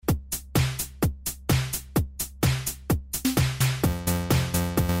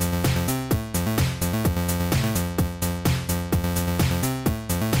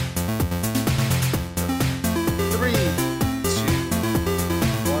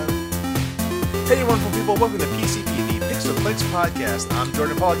Hey, wonderful people, welcome to PCP, the Pixel Clicks podcast. I'm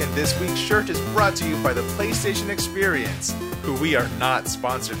Jordan Pollock, and this week's shirt is brought to you by the PlayStation Experience, who we are not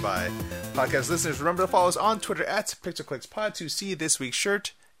sponsored by. Podcast listeners, remember to follow us on Twitter at PixelClicksPod to see this week's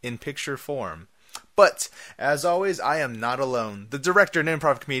shirt in picture form. But, as always, I am not alone. The director and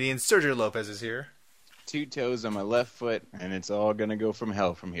improv comedian, Sergio Lopez, is here. 2 toes on my left foot, and it's all gonna go from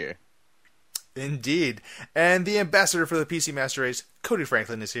hell from here. Indeed. And the ambassador for the PC Master Race, Cody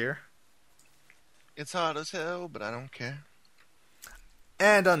Franklin, is here. It's hot as hell, but I don't care.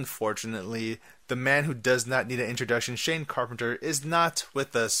 And unfortunately, the man who does not need an introduction, Shane Carpenter, is not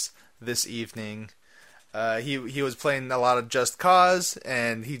with us this evening. He was playing a lot of Just Cause,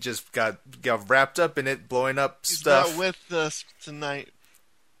 and he just got wrapped up in it, blowing up He's stuff. not with us tonight,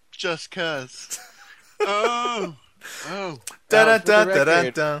 just 'cause. Oh.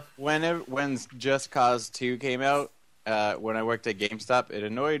 Da-da-da-da-da-da. When Just Cause 2 came out, when I worked at GameStop, it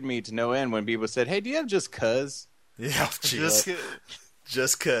annoyed me to no end when people said, "Hey, do you have Just Cause?" Yeah,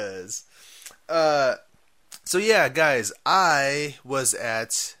 just cause. So yeah, guys, I was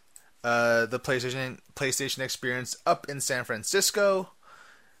at the PlayStation Experience up in San Francisco.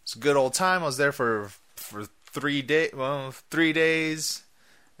 It's a good old time. I was there for 3 days,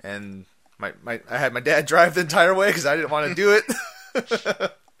 and I had my dad drive the entire way because I didn't want to do it.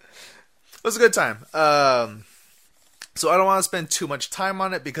 It was a good time. So I don't want to spend too much time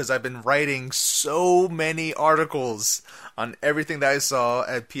on it because I've been writing so many articles on everything that I saw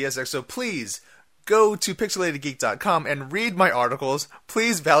at PSX. So please go to pixelatedgeek.com and read my articles.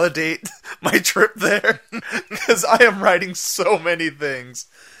 Please validate my trip there because I am writing so many things.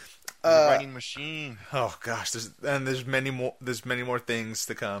 Writing machine. Oh gosh, there's many more things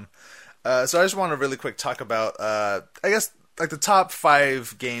to come. So I just want to really quick talk about I guess like the top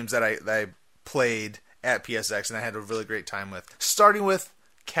 5 games that I played at PSX and I had a really great time with. Starting with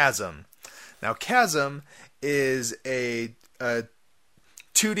Chasm. Now Chasm is a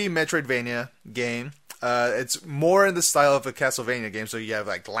 2D Metroidvania game. It's more in the style of a Castlevania game. So you have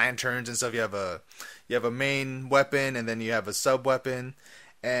like lanterns and stuff. You have a main weapon and then you have a sub weapon.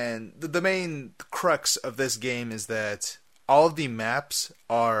 And the main crux of this game is that all of the maps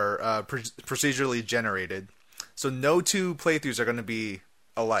are procedurally generated. So no 2 playthroughs are going to be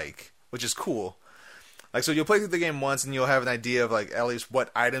alike, which is cool. Like, so you'll play through the game once and you'll have an idea of like at least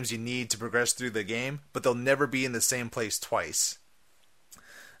what items you need to progress through the game, but they'll never be in the same place twice.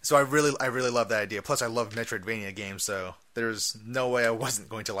 So I really love that idea. Plus I love Metroidvania games, so there's no way I wasn't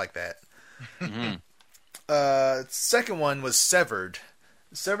going to like that. Mm-hmm. Second one was Severed.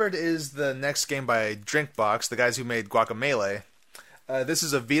 Severed is the next game by Drinkbox, the guys who made Guacamelee. This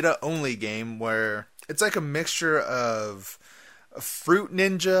is a Vita-only game where it's like a mixture of a Fruit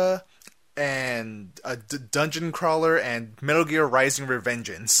Ninja and a dungeon crawler and Metal Gear Rising: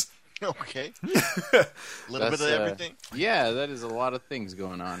 Revengeance. Okay. A little bit of everything. Yeah, that is a lot of things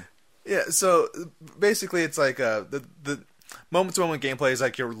going on. Yeah, so basically it's like the moment-to-moment gameplay is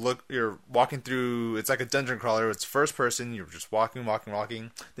like you're walking through. It's like a dungeon crawler. It's first person. You're just walking.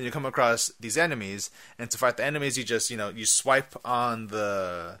 Then you come across these enemies, and to fight the enemies, you just you swipe on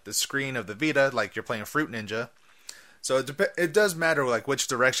the screen of the Vita like you're playing Fruit Ninja. So it does matter like which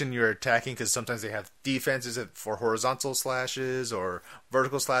direction you're attacking because sometimes they have defenses for horizontal slashes or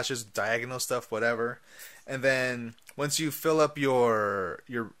vertical slashes, diagonal stuff, whatever. And then once you fill up your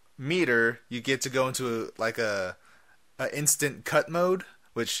meter, you get to go into like a instant cut mode,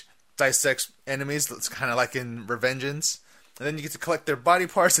 which dissects enemies. It's kind of like in Revengeance. And then you get to collect their body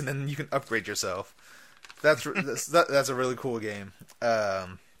parts, and then you can upgrade yourself. That's a really cool game.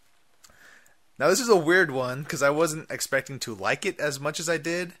 Now this is a weird one because I wasn't expecting to like it as much as I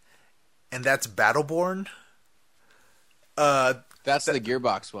did, and that's Battleborn. That's the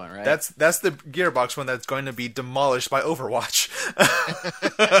Gearbox one, right? That's the Gearbox one that's going to be demolished by Overwatch.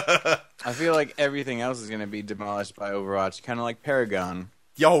 I feel like everything else is going to be demolished by Overwatch, kind of like Paragon.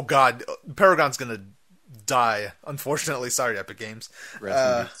 Oh god, Paragon's going to die. Unfortunately, sorry, Epic Games.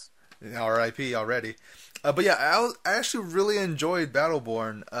 Rest in peace. R.I.P. already. But yeah, I actually really enjoyed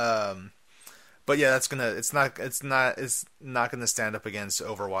Battleborn. But yeah, it's not gonna stand up against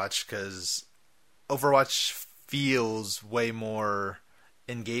Overwatch because Overwatch feels way more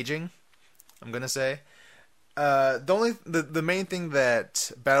engaging. I'm gonna say. The main thing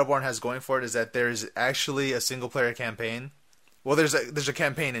that Battleborn has going for it is that there's actually a single player campaign. Well, there's a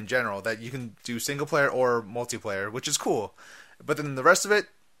campaign in general that you can do single player or multiplayer, which is cool. But then the rest of it,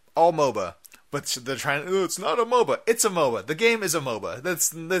 all MOBA. But they're trying. Oh, it's not a MOBA. It's a MOBA. The game is a MOBA.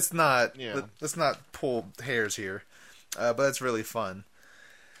 Let's not pull hairs here. But it's really fun.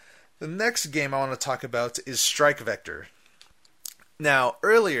 The next game I want to talk about is Strike Vector. Now,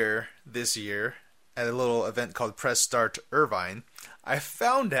 earlier this year, at a little event called Press Start Irvine, I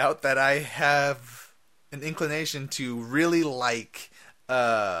found out that I have an inclination to really like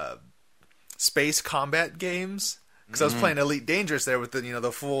space combat games. Because I was playing Elite Dangerous there with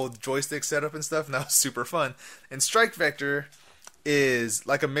the full joystick setup and stuff, and that was super fun. And Strike Vector is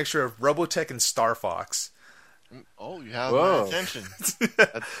like a mixture of Robotech and Star Fox. Oh, you have my attention.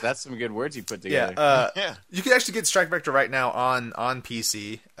 That's some good words you put together. Yeah, you can actually get Strike Vector right now on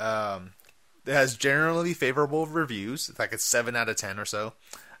PC. It has generally favorable reviews. It's like a 7 out of 10 or so.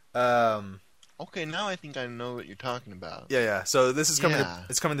 Okay, now I think I know what you're talking about. Yeah. So this is coming. Yeah.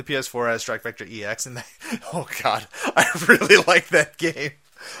 It's coming to PS4 as Strike Vector EX, and oh god, I really like that game.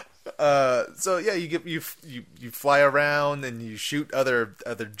 So yeah, you fly around and you shoot other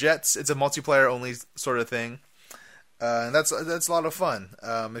jets. It's a multiplayer only sort of thing, and that's a lot of fun.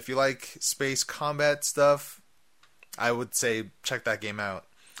 If you like space combat stuff, I would say check that game out.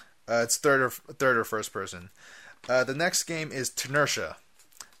 It's third or first person. The next game is Tenertia.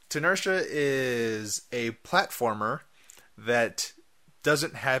 Tenertia is a platformer that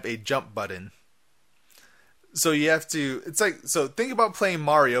doesn't have a jump button. So you have to... think about playing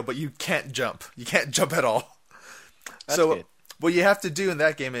Mario, but you can't jump. You can't jump at all. That's so good. What you have to do in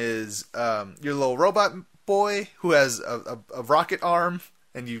that game is... your little robot boy who has a rocket arm,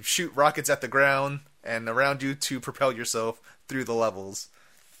 and you shoot rockets at the ground and around you to propel yourself through the levels.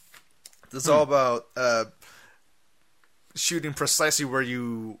 It's all about shooting precisely where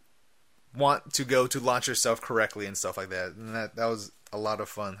you want to go to launch yourself correctly and stuff like that. And that was a lot of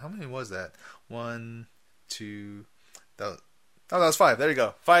fun. How many was that? 1, 2... that was 5. There you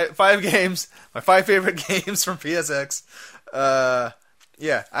go. Five games. My 5 favorite games from PSX.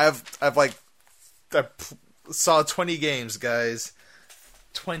 Yeah, I saw 20 games, guys.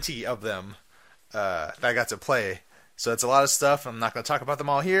 20 of them that I got to play. So it's a lot of stuff. I'm not going to talk about them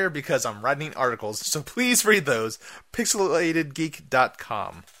all here because I'm writing articles. So please read those.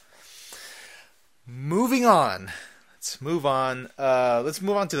 Pixelatedgeek.com. Moving on. Let's move on. Let's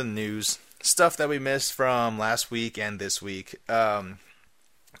move on to the news. Stuff that we missed from last week and this week.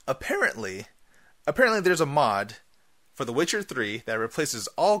 Apparently there's a mod for The Witcher 3 that replaces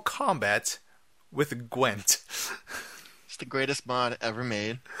all combat with Gwent. It's the greatest mod ever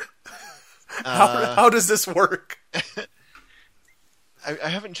made. How does this work? I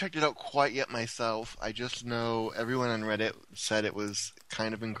haven't checked it out quite yet myself. I just know everyone on Reddit said it was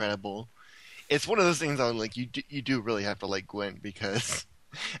kind of incredible. It's one of those things I'm like, you do really have to like Gwent, because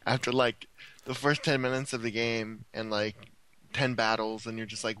after like the first 10 minutes of the game and like 10 battles, and you're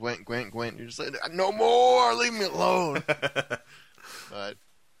just like, Gwent, you're just like, no more, leave me alone. But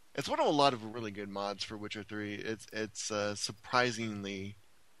it's one of a lot of really good mods for Witcher 3. It's surprisingly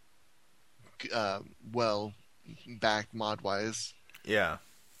well backed mod wise. Yeah.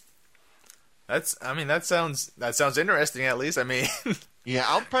 That sounds interesting, at least. I mean, yeah,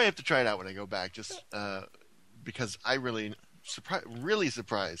 I'll probably have to try it out when I go back, just because I really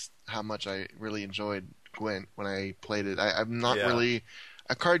surprised how much I really enjoyed Gwent when I played it. I'm not really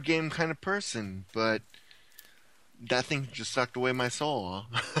a card game kind of person, but that thing just sucked away my soul.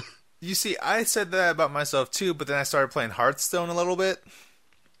 You see, I said that about myself too, but then I started playing Hearthstone a little bit.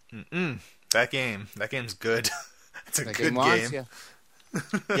 That game's good. It's a good game.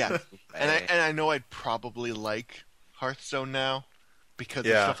 Yeah, and I know I'd probably like Hearthstone now because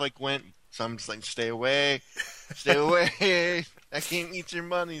of stuff like Gwent. So I'm just like, stay away. That game eats your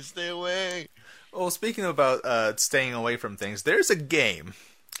money. Stay away. Well, speaking about staying away from things, there's a game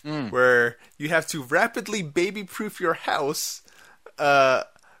where you have to rapidly baby-proof your house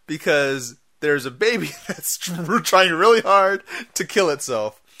because there's a baby that's trying really hard to kill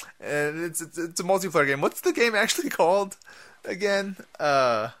itself. And it's a multiplayer game. What's the game actually called again?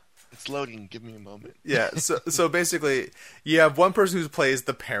 It's loading. Give me a moment. Yeah. So basically, you have one person who plays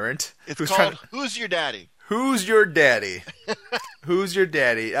the parent. It's called Who's Your Daddy? Who's Your Daddy? Who's Your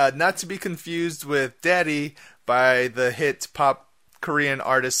Daddy? Not to be confused with Daddy by the hit pop Korean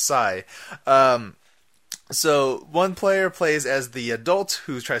artist Psy. So one player plays as the adult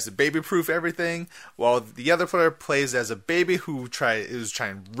who tries to baby-proof everything, while the other player plays as a baby who's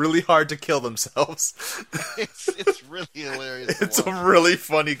trying really hard to kill themselves. It's really hilarious. It's a really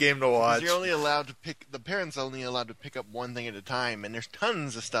funny game to watch. You're only allowed to the parents are only allowed to pick up one thing at a time, and there's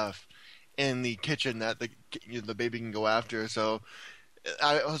tons of stuff in the kitchen that the baby can go after. So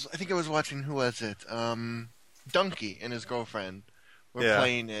I think I was watching, who was it? Donkey and his girlfriend were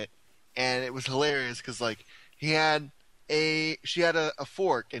playing it. And it was hilarious because, like, she had a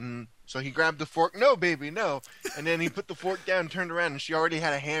fork, and So he grabbed the fork. No, baby, no. And then he put the fork down, turned around, and she already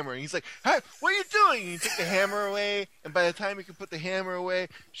had a hammer. And he's like, "Hey, what are you doing?" And he took the hammer away. And by the time he could put the hammer away,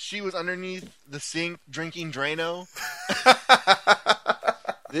 she was underneath the sink drinking Drano.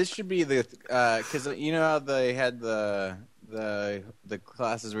 This should be the because you know how they had the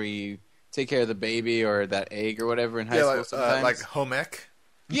classes where you take care of the baby or that egg or whatever in high school sometimes. Like home ec.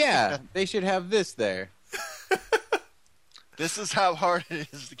 Yeah, they should have this there. This is how hard it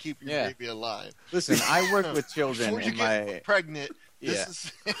is to keep your baby alive. Listen, I work with children Before you get pregnant.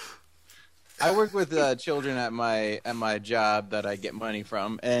 I work with children at my job that I get money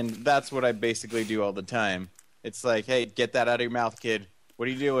from, and that's what I basically do all the time. It's like, hey, get that out of your mouth, kid. What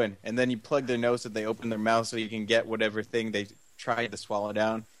are you doing? And then you plug their nose so they open their mouth so you can get whatever thing they try to swallow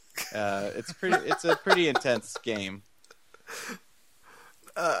down. It's a pretty intense game.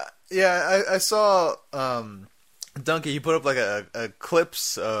 I saw Donkey. He put up like a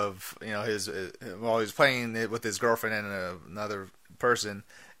clips of his while he was playing it with his girlfriend and another person.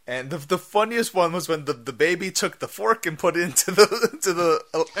 And the funniest one was when the baby took the fork and put it into the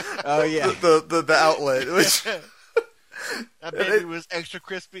outlet, which that baby was extra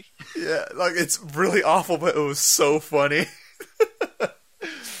crispy. Yeah, like it's really awful, but it was so funny.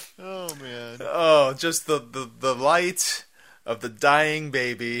 Oh man! Oh, just the light of the dying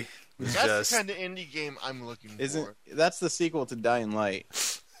baby. That's the kind of indie game I'm looking for. That's the sequel to Dying Light.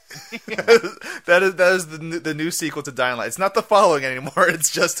 that is the new sequel to Dying Light. It's not the following anymore. It's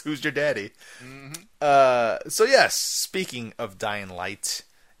just Who's Your Daddy. Mm-hmm. So yes, speaking of Dying Light,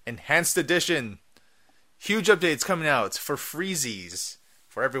 Enhanced Edition, huge updates coming out for freezies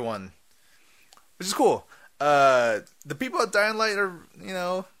for everyone, which is cool. The people at Dying Light are,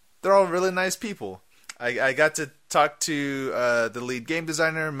 they're all really nice people. I got to talk to the lead game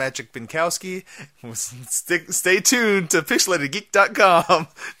designer, Magic Binkowski. Stay tuned to pixelatedgeek.com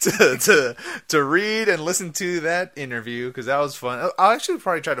to read and listen to that interview, because that was fun. I'll actually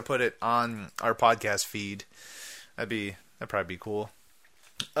probably try to put it on our podcast feed. That'd probably be cool.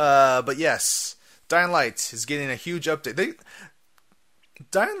 But yes, Dying Light is getting a huge update.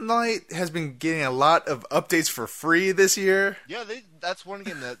 Dying Light has been getting a lot of updates for free this year. Yeah, that's one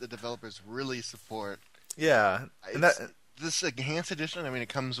game that the developers really support. Yeah. And this Enhanced Edition, it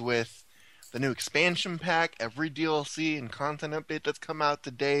comes with the new expansion pack, every DLC and content update that's come out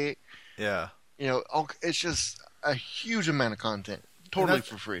to date. Yeah. It's just a huge amount of content. Totally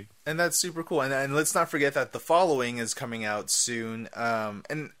for free. And that's super cool. And let's not forget that the following is coming out soon.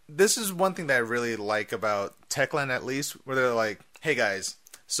 And this is one thing that I really like about Techland, at least, where they're like, hey guys,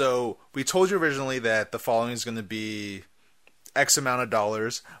 so we told you originally that the following is going to be X amount of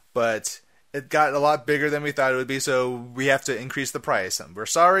dollars, but it got a lot bigger than we thought it would be, so we have to increase the price. We're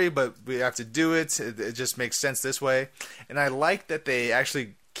sorry, but we have to do it. It just makes sense this way. And I like that they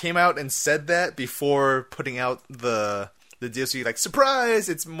actually came out and said that before putting out the DLC. Like, surprise,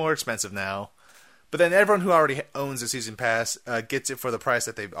 it's more expensive now. But then everyone who already owns the season pass gets it for the price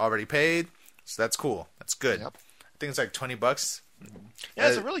that they've already paid. So that's cool. That's good. Yep. I think it's like $20. Yeah,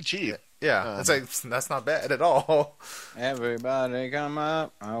 it's really cheap. Yeah, it's like, that's not bad at all. Everybody come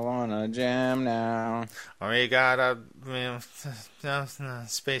up, I wanna jam now. We got a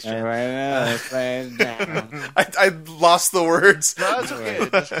space jam. I lost the words. No, it's okay.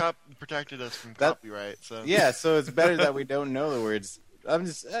 This protected us from copyright. So yeah, so it's better that we don't know the words. I'm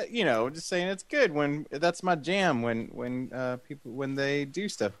just, just saying it's good when that's my jam when people when they do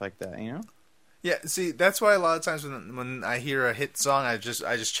stuff like that, Yeah, see, that's why a lot of times when I hear a hit song, I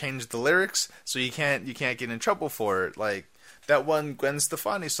just change the lyrics so you can't get in trouble for it. Like that one Gwen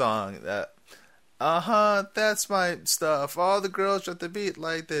Stefani song that, that's my stuff. All the girls at the beat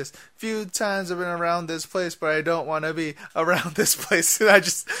like this. Few times I've been around this place, but I don't want to be around this place. And I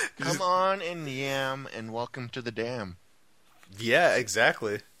just come on in, yam, and welcome to the dam. Yeah,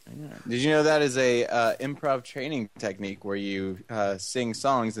 exactly. Yeah. Did you know that is a improv training technique where you sing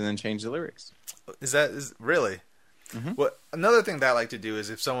songs and then change the lyrics? Is really? Mm-hmm. Well, another thing that I like to do is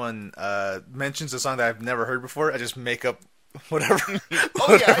if someone mentions a song that I've never heard before, I just make up whatever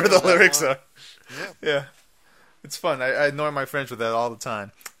the lyrics are. Yeah, it's fun. I annoy my friends with that all the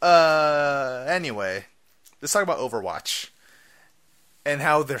time. Anyway, let's talk about Overwatch and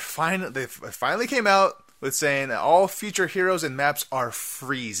how they finally came out with saying that all future heroes and maps are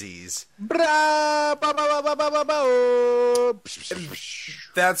freezies.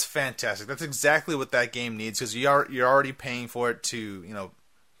 That's fantastic. That's exactly what that game needs, because you're already paying for it to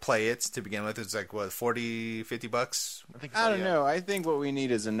play it to begin with. It's like what, $40-$50? I don't know. I think what we need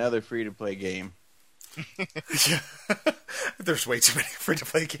is another free to play game. Yeah. There's way too many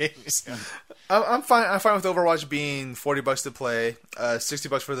free-to-play games. Yeah. I'm fine. I'm fine with Overwatch being $40 to play,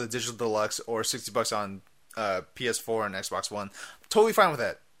 $60 for the digital deluxe, or $60 on PS4 and Xbox One. Totally fine with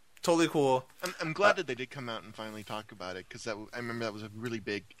that. Totally cool. I'm glad that they did come out and finally talk about it, because I remember that was a really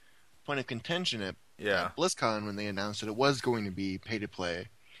big point of contention at BlizzCon when they announced that it was going to be pay to play.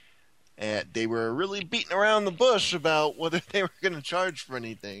 And they were really beating around the bush about whether they were going to charge for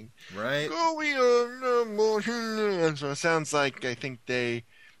anything. Right. Oh, we are more. And so it sounds like I think they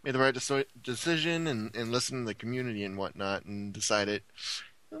made the right decision and listened to the community and whatnot and decided,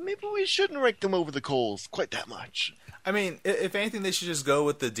 well, maybe we shouldn't rake them over the coals quite that much. I mean, if anything, they should just go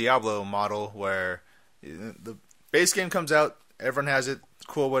with the Diablo model where the base game comes out, everyone has it,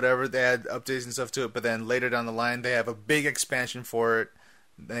 cool, whatever. They add updates and stuff to it, but then later down the line, they have a big expansion for it.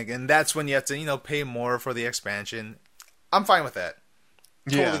 And that's when you have to, pay more for the expansion. I'm fine with that.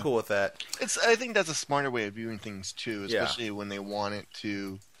 Totally cool with that. I think that's a smarter way of viewing things too, especially when they want it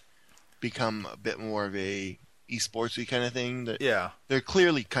to become a bit more of a esportsy kind of thing. They're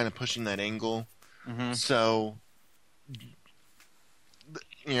clearly kind of pushing that angle. Mm-hmm. So,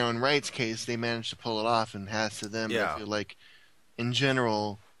 in Riot's case, they managed to pull it off, and hats to them. I feel like, in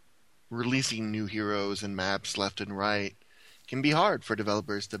general, releasing new heroes and maps left and right can be hard for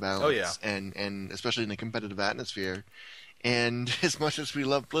developers to balance, and especially in a competitive atmosphere. And as much as we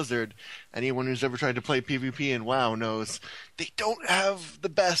love Blizzard, anyone who's ever tried to play PvP in WoW knows they don't have the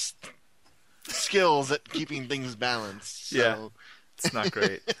best skills at keeping things balanced. So. Yeah, it's not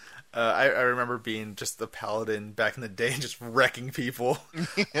great. I remember being just the paladin back in the day and just wrecking people.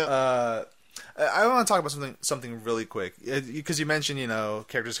 I want to talk about something really quick, because you mentioned,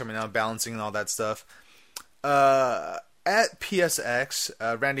 characters coming out, balancing and all that stuff. At PSX,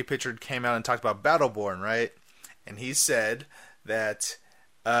 Randy Pitchford came out and talked about Battleborn, right? And he said that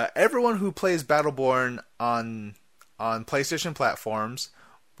everyone who plays Battleborn on PlayStation platforms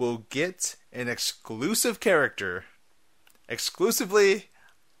will get an exclusive character exclusively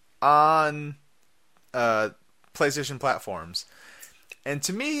on PlayStation platforms. And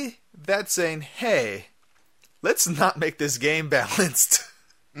to me, that's saying, hey, let's not make this game balanced.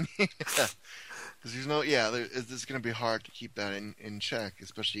 Because it's going to be hard to keep that in check,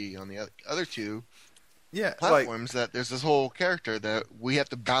 especially on the other two platforms. That there's this whole character that we have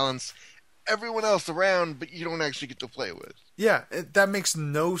to balance everyone else around, but you don't actually get to play with. Yeah, that makes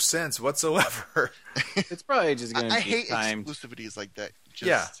no sense whatsoever. It's probably just going to be I hate timed. exclusivities like that.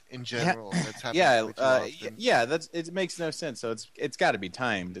 Just in general, that's happening it makes no sense. So it's got to be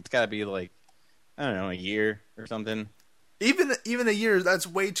timed. It's got to be like, I don't know, a year or something. Even a year, that's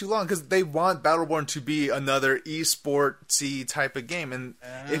way too long, because they want Battleborn to be another esportsy type of game. And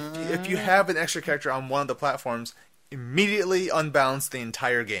if you have an extra character on one of the platforms, immediately unbalance the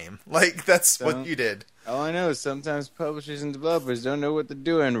entire game. Like, that's what you did. All I know is sometimes publishers and developers don't know what they're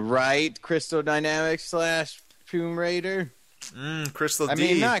doing, right? Crystal Dynamics / Tomb Raider. Crystal D. I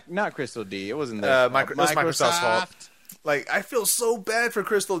mean, not Crystal D. It wasn't Microsoft's fault. Like, I feel so bad for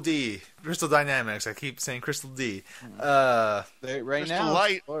Crystal Dynamics. I keep saying Crystal D. Right Crystal now,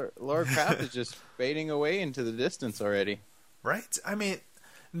 Light. Laura Croft is just fading away into the distance already. Right? I mean,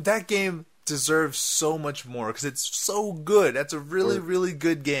 that game deserves so much more because it's so good. That's a really, really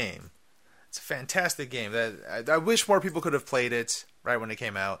good game. It's a fantastic game. I wish more people could have played it right when it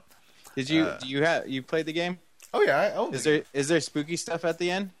came out. Did you? You played the game? Oh yeah, I own it. Is there spooky stuff at the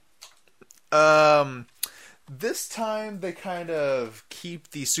end? This time they kind of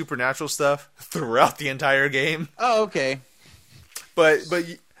keep the supernatural stuff throughout the entire game. Oh, okay. But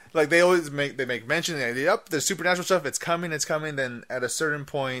like they always make mention that the supernatural stuff, it's coming. Then at a certain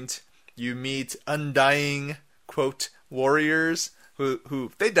point you meet undying quote warriors who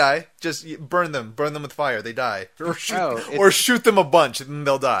they die. Just burn them with fire. They die, or shoot them a bunch and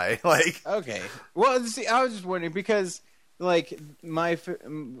they'll die. Like, okay. Well, see, I was just wondering because like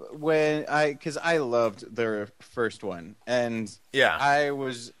because I loved their first one, and yeah, I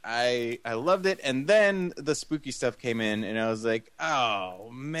loved it, and then the spooky stuff came in, and I was like, oh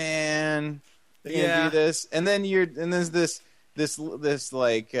man, they're gonna do this, and then there's this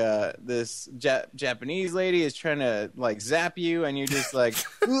Japanese lady is trying to like zap you, and you're just like,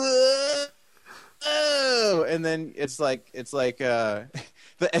 oh, and then it's like the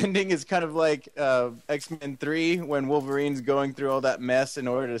ending is kind of like X-Men 3 when Wolverine's going through all that mess in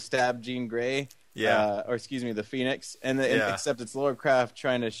order to stab Jean Grey, the Phoenix, except it's Laura Croft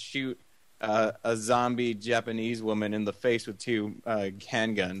trying to shoot a zombie Japanese woman in the face with two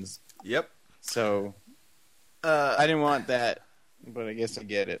handguns. Yep. So I didn't want that, but I guess I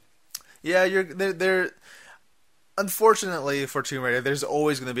get it. Yeah, they're unfortunately for Tomb Raider, there's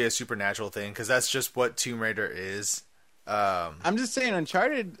always going to be a supernatural thing because that's just what Tomb Raider is. I'm just saying,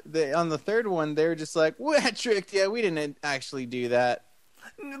 Uncharted, on the third one, they were just like, we tricked you. We didn't actually do that.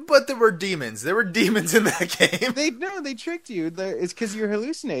 But there were demons. There were demons in that game. They tricked you. It's because you're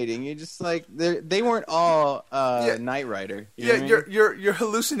hallucinating. You're just like they weren't all Knight Rider. Yeah, you're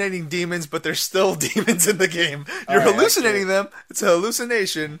hallucinating demons, but there's still demons in the game. You're hallucinating them. It's a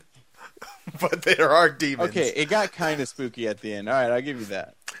hallucination, but there are demons. Okay, it got kind of spooky at the end. All right, I'll give you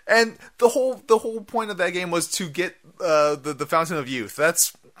that. And the whole point of that game was to get the Fountain of Youth.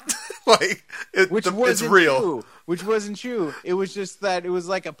 That's like it's real. True. Which wasn't true. It was just that it was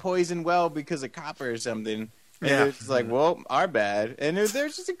like a poison well because of copper or something. And it's like, well, our bad. And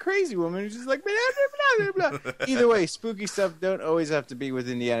there's just a crazy woman who's just like, blah, blah, blah, blah, blah. Either way, spooky stuff don't always have to be with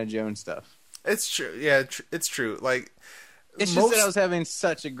Indiana Jones stuff. It's true. Yeah, it's true. Like, it's just that I was having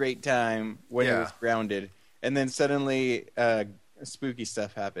such a great time when it was grounded. And then suddenly spooky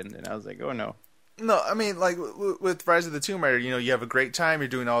stuff happened. And I was like, oh, no. No, I mean, like, with Rise of the Tomb Raider, you have a great time. You're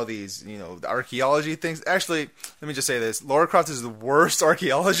doing all these, archaeology things. Actually, let me just say this. Lara Croft is the worst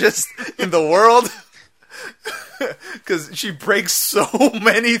archaeologist in the world. Because she breaks so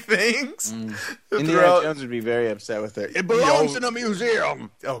many things. Indiana Jones would be very upset with her. It belongs in a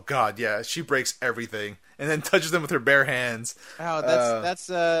museum. Oh, God, yeah. She breaks everything. And then touches them with her bare hands. Oh,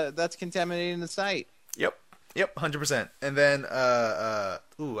 that's contaminating the site. Yep, 100%. And then,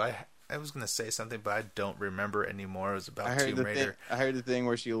 I was going to say something, but I don't remember anymore. It was about Tomb Raider. I heard the thing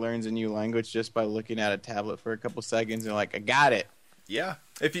where she learns a new language just by looking at a tablet for a couple seconds and like, I got it. Yeah.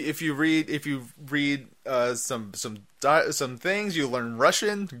 If you read some things, you learn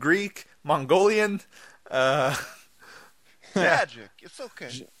Russian, Greek, Mongolian. Magic. It's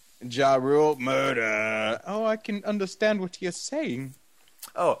okay. Ja Rule, murder. Oh, I can understand what you're saying.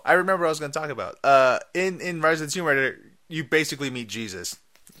 Oh, I remember what I was going to talk about. In Rise of the Tomb Raider, you basically meet Jesus.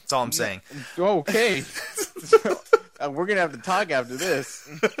 That's all I'm saying. Okay. We're going to have to talk after this.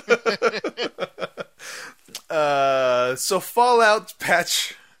 So Fallout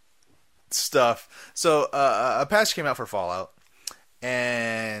patch stuff. So a patch came out for Fallout,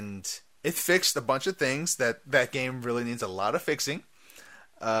 and it fixed a bunch of things that game really needs a lot of fixing.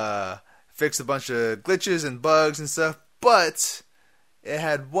 Fixed a bunch of glitches and bugs and stuff, but it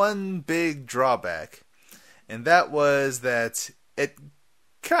had one big drawback, and that was that it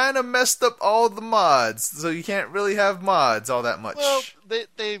kind of messed up all the mods, so you can't really have mods all that much. Well,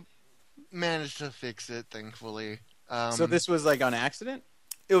 they managed to fix it, thankfully. So this was like on accident?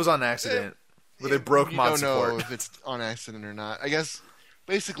 It was on accident, where they broke mod support. I don't know if it's on accident or not. I guess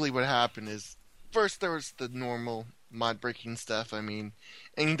basically what happened is, first there was the normal mod breaking stuff. I mean,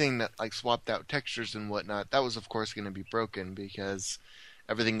 anything that like swapped out textures and whatnot, that was of course going to be broken because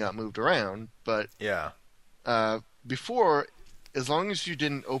everything got moved around. But before, as long as you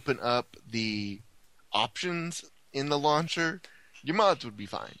didn't open up the options in the launcher, your mods would be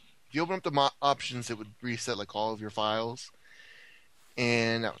fine. If you open up the options, it would reset like all of your files,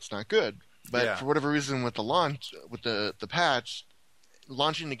 and now it's not good. But for whatever reason, with the launch, with the patch,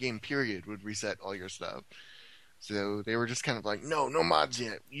 launching the game period would reset all your stuff. So they were just kind of like, no mods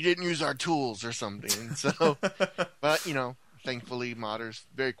yet. You didn't use our tools or something. So, but thankfully, modders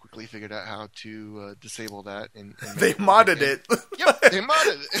very quickly figured out how to disable that. And they modded it. Yep, they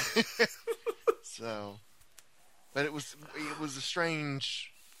modded it. So, but it was a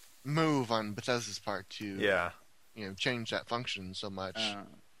strange move on Bethesda's part to change that function so much.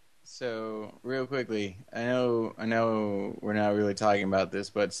 So real quickly, I know we're not really talking about this,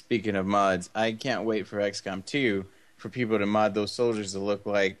 but speaking of mods, I can't wait for XCOM 2 for people to mod those soldiers to look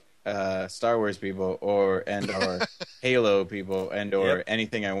like Star Wars people or Halo people or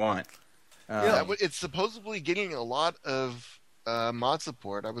anything I want. It's supposedly getting a lot of mod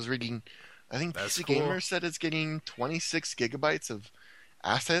support. I was reading, I think PC Gamer said it's getting 26 gigabytes of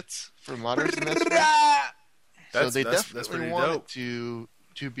assets for modders in that. So they definitely want it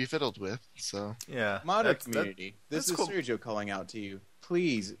to be fiddled with. So modder community. This is cool. Sergio calling out to you.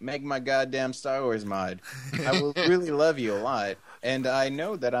 Please make my goddamn Star Wars mod. I will really love you a lot, and I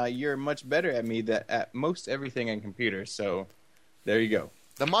know that you're much better at me at most everything on computers. So there you go.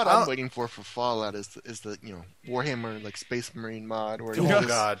 The mod I'm waiting for Fallout is the Warhammer like Space Marine mod. Or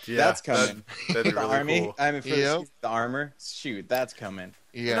that's coming. That'd be the really army. cool. I mean, the armor. Shoot, that's coming.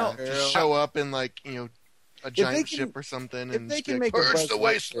 Yeah, just show up in like a giant ship or something, and they can make Curse the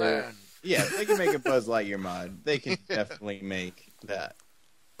Wasteland. Yeah, if they can make a Buzz Lightyear mod, they can definitely make that.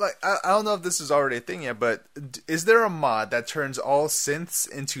 Like, I don't know if this is already a thing yet, but is there a mod that turns all synths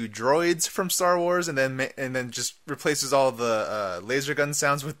into droids from Star Wars and then just replaces all the laser gun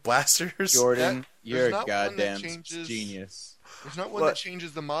sounds with blasters? Jordan, You're a not one that goddamn changes- genius. There's not one What? that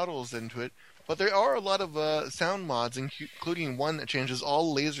changes the models into it, but there are a lot of sound mods, including one that changes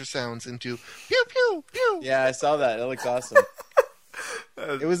all laser sounds into pew pew pew. Yeah, I saw that. It looks awesome.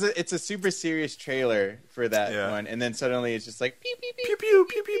 It's a super serious trailer for that Yeah. one, and then suddenly it's just like pew pew pew. Pew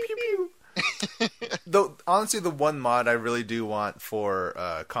pew pew pew pew pew. Though honestly, the one mod I really do want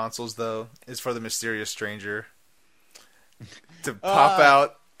for consoles though is for the mysterious stranger to pop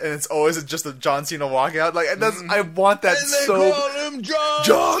out, and it's always just a John Cena walkout. Like that's, I want that And they so. call him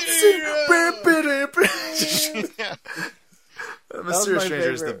John Cena. Cena. Yeah. The mysterious my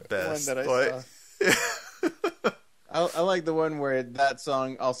stranger is the favorite best. one that I Like, I like the one where that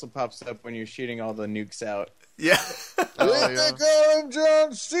song also pops up when you're shooting all the nukes out. yeah. Oh, They yeah. call him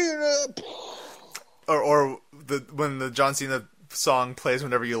John Cena. or when the John Cena song plays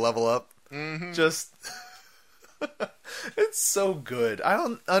whenever you level up. Mhm. Just it's so good. I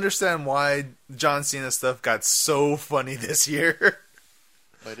don't understand why John Cena stuff got so funny this year.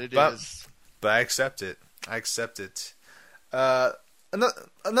 But it But- is. But I accept it. I accept it.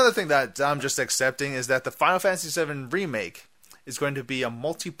 Another thing that I'm just accepting is that the Final Fantasy VII Remake is going to be a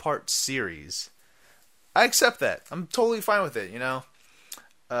multi-part series. I accept that. I'm totally fine with it, you know?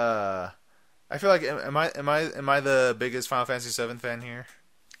 I feel like am I the biggest Final Fantasy VII fan here?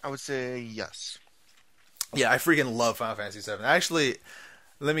 I would say yes. Yeah, I freaking love Final Fantasy VII. Actually,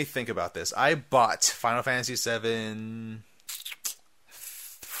 let me think about this. I bought Final Fantasy VII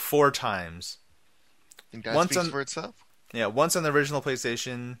 4 times. I think that Once speaks on- for itself. Yeah, once on the original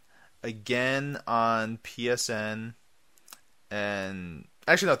PlayStation, again on PSN, and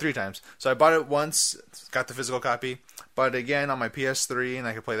actually no, 3 times. So I bought it once, got the physical copy, bought it again on my PS3, and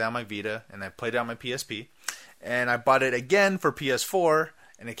I could play that on my Vita, and I played it on my PSP, and I bought it again for PS4,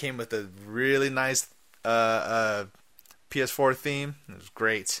 and it came with a really nice PS4 theme. It was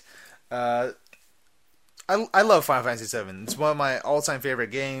great. I love Final Fantasy VII. It's one of my all-time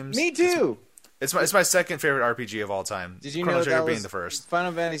favorite games. Me too. It's my second favorite RPG of all time. Did you Chrono know Trigger that being was the first?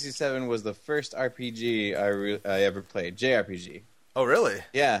 Final Fantasy VII was the first RPG I ever played, JRPG. Oh, really?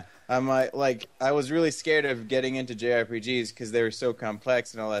 Yeah, I was really scared of getting into JRPGs because they were so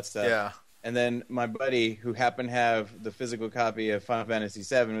complex and all that stuff. Yeah. And then my buddy, who happened to have the physical copy of Final Fantasy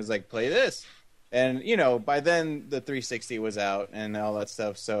VII, was like, "Play this." And by then the 360 was out and all that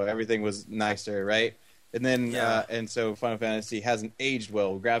stuff, so everything was nicer, right? And then Yeah. and so Final Fantasy hasn't aged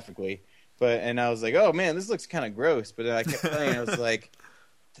well graphically. And I was like, oh man, this looks kind of gross. But then I kept playing. I was like,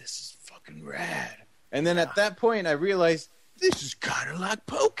 this is fucking rad. And then at that point, I realized this is kind of like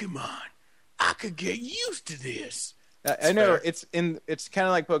Pokemon. I could get used to this. I know fair. it's kind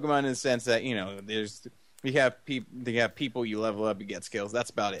of like Pokemon in the sense that you have people you level up, you get skills. That's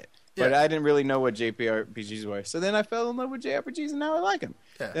about it. But Yeah. I didn't really know what JRPGs were. So then I fell in love with JRPGs, and now I like them.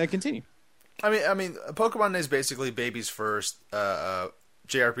 Yeah. And I continue. I mean, Pokemon is basically baby's first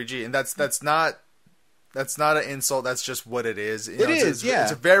JRPG, and that's not an insult. That's just what it is. It is, yeah.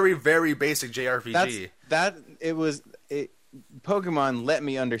 It's a very, very basic JRPG. Pokemon let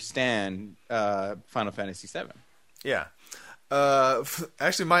me understand Final Fantasy VII. Yeah.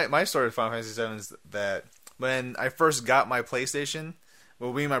 Actually, my story with Final Fantasy VII is that when I first got my PlayStation,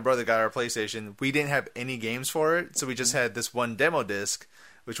 when we and my brother got our PlayStation, we didn't have any games for it, so we just had this one demo disc,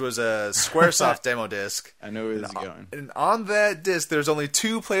 which was a SquareSoft demo disc. I know where this is going. And on that disc, there's only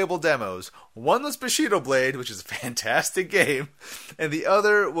 2 playable demos. One was Bushido Blade, which is a fantastic game, and the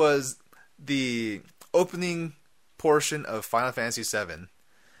other was the opening portion of Final Fantasy VII.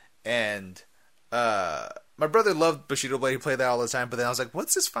 And my brother loved Bushido Blade. He played that all the time. But then I was like,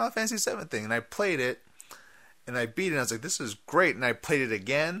 what's this Final Fantasy VII thing? And I played it, and I beat it, and I was like, this is great. And I played it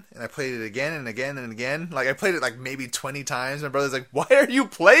again, and I played it again and again and again. Like, I played it like maybe 20 times. My brother's like, why are you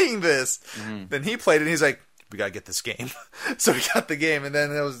playing this? Mm-hmm. Then he played it, and he's like, we gotta get this game. So we got the game, and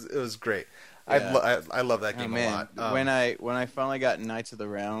then it was great. Yeah. I love that Oh, game man. a lot. When I finally got Knights of the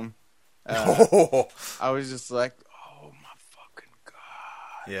Realm, Oh, I was just like, oh my fucking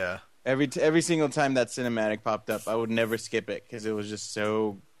god! yeah. Every single time that cinematic popped up, I would never skip it because it was just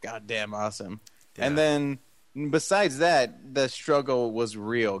so goddamn awesome. Yeah. And then besides that, the struggle was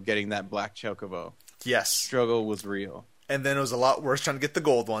real. Getting that black chocobo Yes. struggle was real. And then it was a lot worse trying to get the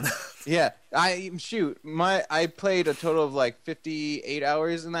gold one. Yeah, I played a total of like 58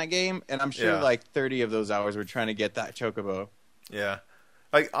 hours in that game, and I'm sure Yeah. like 30 of those hours were trying to get that chocobo. Yeah.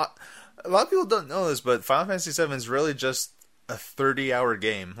 Like, a lot of people don't know this, but Final Fantasy VII is really just a 30-hour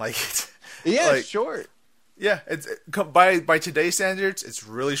game. Like, Yeah, like, it's short. yeah, by today's standards, it's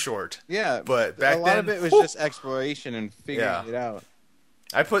really short. Yeah, But back a lot then, of it was whew, just exploration and figuring Yeah. it out.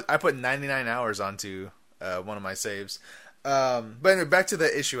 I put 99 hours onto one of my saves. But anyway, back to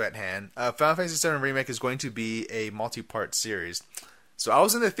the issue at hand. Final Fantasy VII Remake is going to be a multi-part series. So I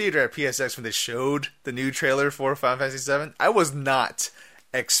was in the theater at PSX when they showed the new trailer for Final Fantasy VII. I was not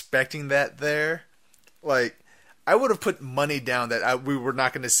expecting that there. Like, I would have put money down that we were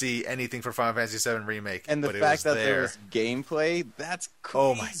not going to see anything for Final Fantasy VII Remake. And the fact that there was gameplay, that's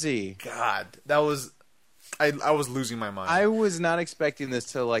crazy. Oh my god. That was... I was losing my mind. I was not expecting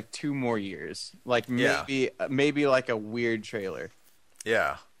this till like 2 more years. Like maybe like a weird trailer.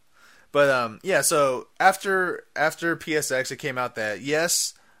 Yeah. But so after PSX it came out that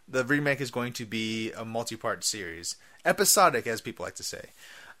yes, the remake is going to be a multi-part series. Episodic, as people like to say.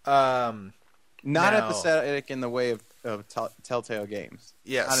 Not episodic in the way of Telltale games.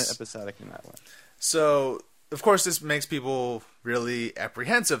 Yes. Not episodic in that way. So, of course, this makes people really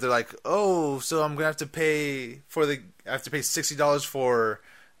apprehensive. They're like, "Oh, so I'm gonna have to pay $60 for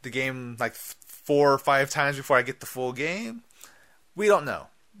the game like 4 or 5 times before I get the full game." We don't know.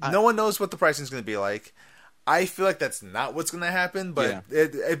 No one knows what the pricing is going to be like. I feel like that's not what's going to happen, but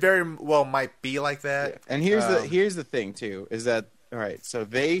it very well might be like that. Yeah. And here's the thing too is that all right. So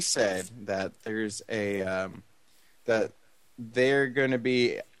they said that there's a that they're going to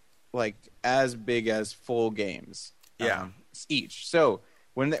be like as big as full games. Each. So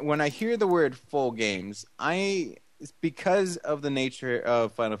when I hear the word full games, because of the nature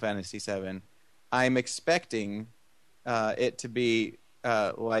of Final Fantasy VII, I'm expecting it to be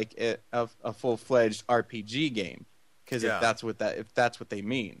like a full-fledged RPG game. Because if that's what they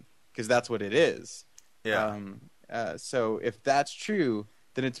mean, because that's what it is. Yeah. So if that's true,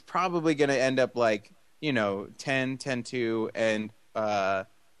 then it's probably going to end up like 10, 10-2, and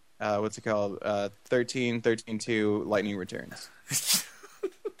what's it called? 13, 13-2, Lightning Returns.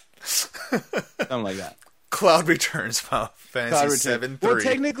 Something like that. Cloud Returns, Final Fantasy VII 3. Well,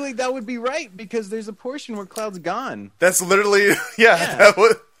 technically that would be right because there's a portion where Cloud's gone. That's literally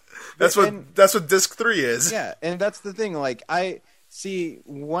that's what Disc 3 is. Yeah, and that's the thing. Like I see,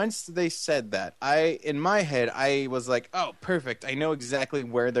 once they said that, in my head I was like, oh, perfect. I know exactly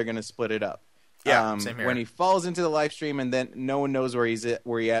where they're gonna split it up. Yeah, same here. When he falls into the live stream, and then no one knows where he's at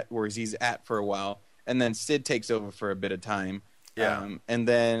for a while, and then Sid takes over for a bit of time. Yeah.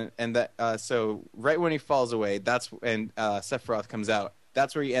 So right when he falls away, that's when Sephiroth comes out.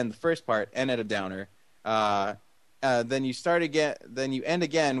 That's where you end the first part, and at a downer. Then you start again. Then you end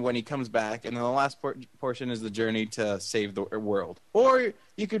again when he comes back, and then the last portion is the journey to save the world. Or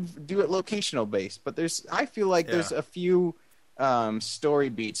you could do it locational based, but I feel like there's a few story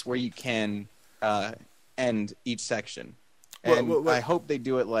beats where you can end each section, and I hope they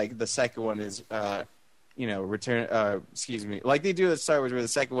do it like the second one is. Like they do at Star Wars, where the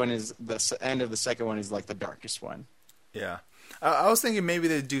second one is the end of the second one is like the darkest one. Yeah, I was thinking maybe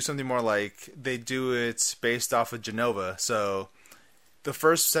they do something more like they do it based off of Genova. So the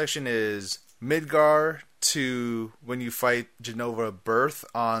first section is Midgar to when you fight Genova Birth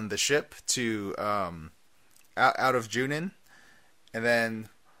on the ship to out of Junin, and then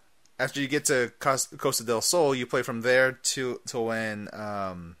after you get to Costa del Sol, you play from there to when.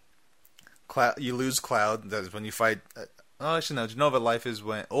 You lose Cloud. That's when you fight. Actually, no. Genova Life is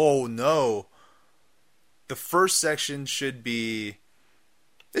when. Oh no! The first section should be.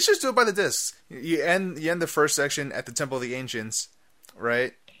 Let's just do it by the discs. You end the first section at the Temple of the Ancients,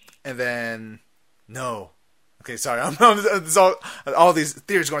 right? And then no. Okay, sorry. It's all these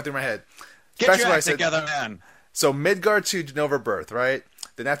theories going through my head. Get your act together, man. So Midgar to Genova Birth, right?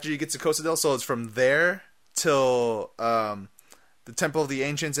 Then after you get to Costa del Sol, it's from there till the Temple of the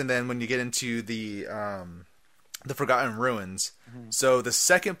Ancients, and then when you get into the Forgotten Ruins. Mm-hmm. So the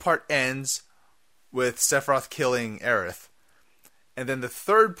second part ends with Sephiroth killing Aerith. And then the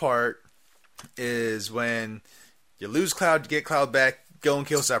third part is when you lose Cloud, get Cloud back, go and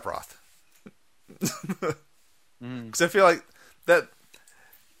kill Sephiroth. Because I feel like that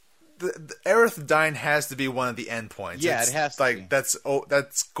the Aerith dying has to be one of the endpoints. Yeah, it has to be.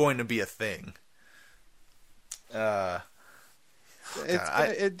 That's going to be a thing. That's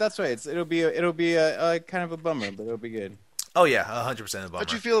right. It'll be a kind of a bummer, but it'll be good. Oh yeah, 100% a bummer.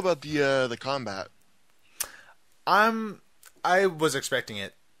 How'd you feel about the combat? I was expecting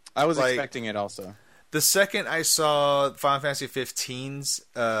it. I was expecting it also. The second I saw Final Fantasy 15's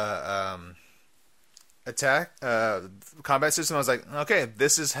attack combat system, I was like, okay,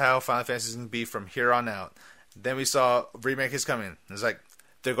 this is how Final Fantasy is going to be from here on out. Then we saw Remake is coming. It's like,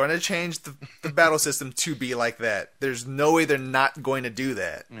 they're going to change the battle system to be like that. There's no way they're not going to do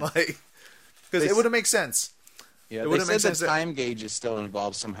that. Like, because it wouldn't make sense. Yeah, they said the time gauge is still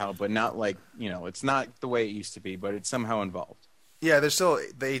involved somehow, but not like, it's not the way it used to be, but it's somehow involved. Yeah, there's still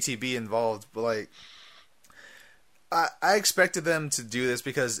the ATB involved, but like, I expected them to do this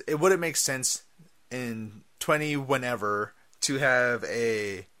because it wouldn't make sense in 20 whenever to have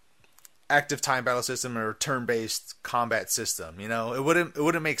a active time battle system or turn-based combat system. You know, it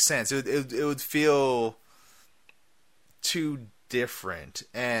wouldn't make sense. It would feel too different.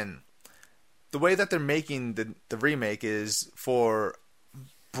 And the way that they're making the remake is for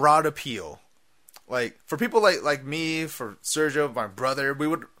broad appeal. Like for people like me, for Sergio, my brother, we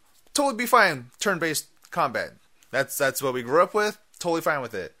would totally be fine turn-based combat. That's what we grew up with. Totally fine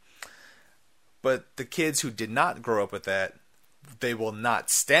with it. But the kids who did not grow up with that, they will not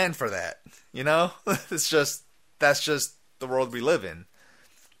stand for that. You know, that's just the world we live in.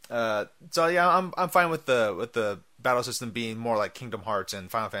 So yeah, I'm fine with the battle system being more like Kingdom Hearts and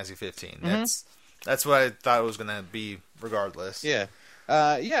Final Fantasy 15. Mm-hmm. That's what I thought it was gonna be, regardless. Yeah,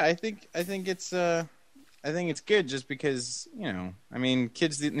 I think it's good just because, you know, I mean,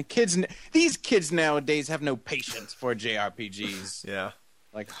 these kids nowadays have no patience for JRPGs. Yeah,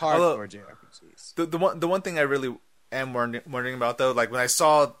 like hardcore JRPGs. The one thing I really am wondering about though, like when I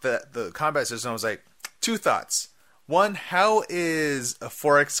saw the combat system, I was like, two thoughts. One, how is a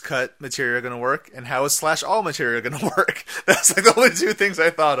 4X cut materia going to work, and how is slash all materia going to work? That's like the only two things I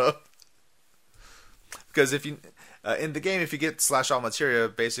thought of. Because if you in the game, if you get slash all materia,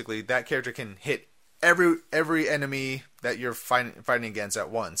 basically that character can hit every enemy that you're fighting against at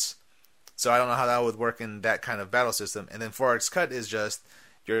once. So I don't know how that would work in that kind of battle system. And then 4X cut is just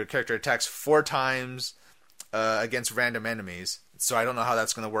your character attacks 4 times against random enemies. So I don't know how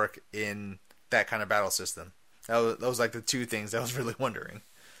that's going to work in that kind of battle system. That was like the two things I was really wondering.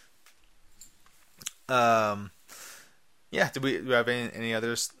 Yeah, do we have any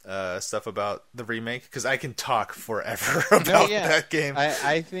other stuff about the remake? Because I can talk forever about that game.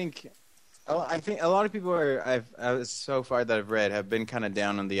 I think a lot of people so far that I've read have been kind of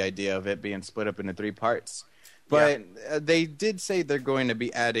down on the idea of it being split up into 3 parts. But they did say they're going to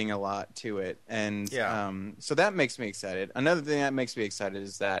be adding a lot to it, and so that makes me excited. Another thing that makes me excited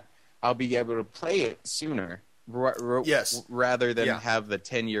is that I'll be able to play it sooner, rather than have the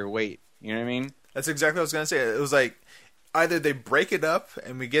 10-year wait. You know what I mean? That's exactly what I was going to say. It was like either they break it up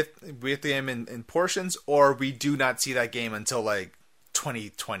and we get the game in portions, or we do not see that game until like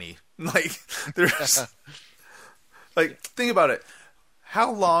 2020. Like there's like, think about it.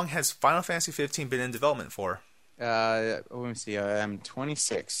 How long has Final Fantasy 15 been in development for? Let me see. I'm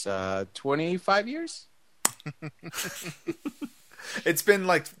 26. 25 years? It's been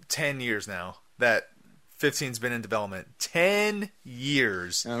like 10 years now that 15's been in development. 10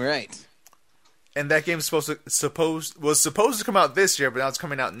 years. All right. And that game was supposed to come out this year, but now it's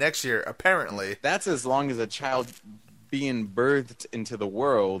coming out next year, apparently. That's as long as a child being birthed into the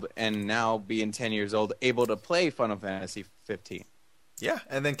world and now being 10 years old, able to play Final Fantasy 15. Yeah,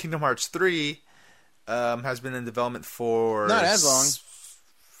 and then Kingdom Hearts 3 has been in development for... Not as long.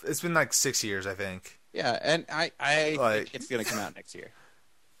 It's been like 6 years, I think. Yeah, and I think it's going to come out next year.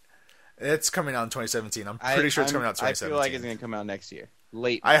 It's coming out in 2017. I'm pretty sure it's coming out in 2017. I feel like it's going to come out next year.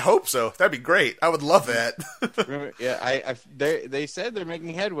 Late. I hope so. That'd be great. I would love that. Yeah, they said they're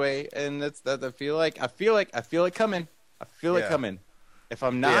making headway, and I feel it coming. I feel it coming. If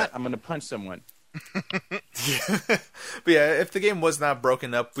I'm not, I'm going to punch someone. But yeah, if the game was not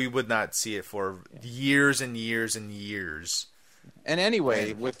broken up, we would not see it for years and years and years. And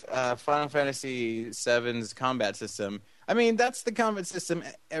anyway, with Final Fantasy VII's combat system, I mean, that's the combat system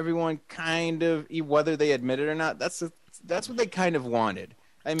everyone kind of, whether they admit it or not, that's what they kind of wanted.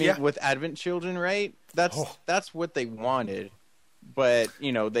 I mean, with Advent Children, right? That's what they wanted. But,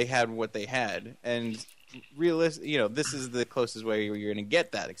 you know, they had what they had. And this is the closest way you're going to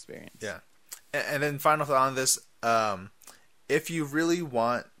get that experience. Yeah. And then final thought on this, if you really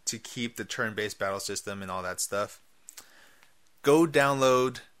want to keep the turn-based battle system and all that stuff, go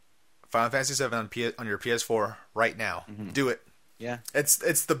download Final Fantasy VII on your PS4 right now. Mm-hmm. Do it. Yeah, it's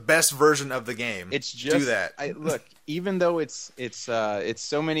the best version of the game. It's just do that. Look, even though it's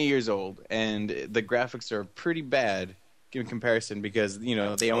so many years old and the graphics are pretty bad in comparison because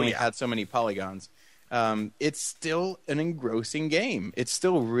they only had so many polygons. It's still an engrossing game. It's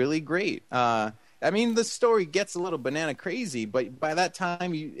still really great. I mean, the story gets a little banana crazy, but by that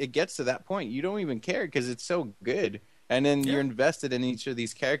time it gets to that point, you don't even care because it's so good. And then you're invested in each of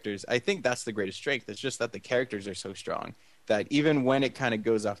these characters. I think that's the greatest strength. It's just that the characters are so strong that even when it kind of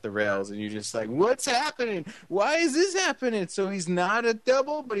goes off the rails and you're just like, what's happening? Why is this happening? So he's not a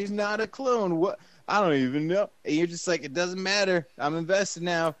double, but he's not a clone. What? I don't even know. And you're just like, it doesn't matter. I'm invested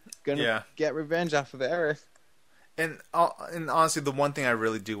now. Gonna get revenge off of Aerith. And honestly, the one thing I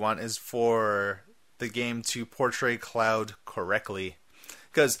really do want is for the game to portray Cloud correctly.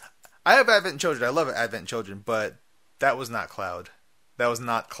 Because I have Advent Children. I love Advent Children, but That was not Cloud. That was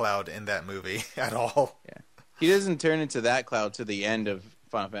not Cloud in that movie at all. Yeah. He doesn't turn into that Cloud to the end of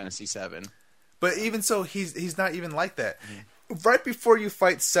Final Fantasy VII. But even so, he's not even like that. Right before you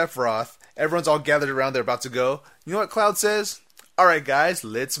fight Sephiroth, everyone's all gathered around. They're about to go. You know what Cloud says? All right, guys,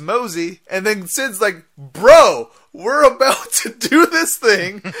 let's mosey. And then Sid's like, bro, we're about to do this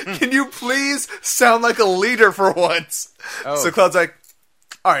thing. Can you please sound like a leader for once? Oh. So Cloud's like,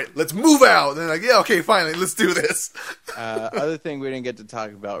 all right, let's move out. And they're like, yeah, okay, finally, let's do this. Other thing we didn't get to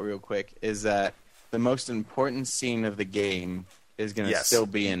talk about real quick is that the most important scene of the game is going to still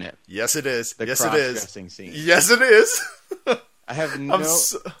be in it. Yes, it is. The yes, it is. cross-dressing scene. Yes, it is. I'm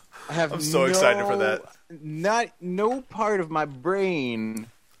so excited for that. No part of my brain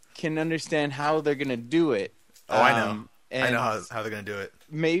can understand how they're going to do it. Oh, I know. I know how they're going to do it.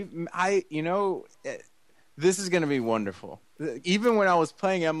 This is going to be wonderful. Even when I was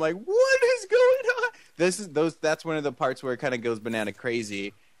playing, I'm like, what is going on? That's one of the parts where it kind of goes banana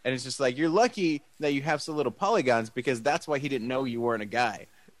crazy. And it's just like, you're lucky that you have so little polygons because that's why he didn't know you weren't a guy.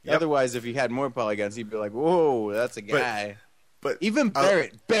 Yep. Otherwise, if you had more polygons, he'd be like, whoa, that's a guy. But even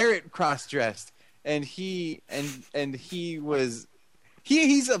Barrett cross-dressed. And he's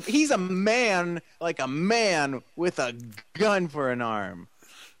a man, like a man with a gun for an arm.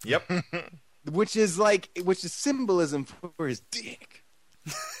 Yep. Which is symbolism for his dick.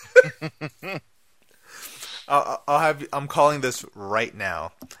 I'm calling this right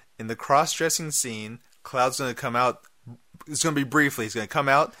now. In the cross-dressing scene, Cloud's going to come out. It's going to be briefly. He's going to come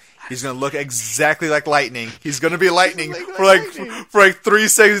out. He's going to look exactly like Lightning. He's going to be Lightning for like 3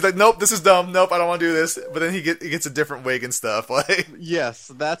 seconds. He's like, nope, this is dumb. Nope, I don't want to do this. But then he gets a different wig and stuff. Like, yes,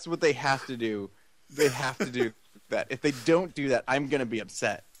 that's what they have to do. They have to do that. If they don't do that, I'm going to be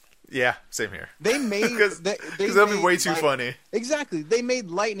upset. Yeah, same here. They made because that'd be way too funny. Exactly, they made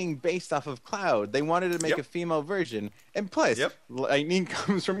Lightning based off of Cloud. They wanted to make a female version, and plus, Lightning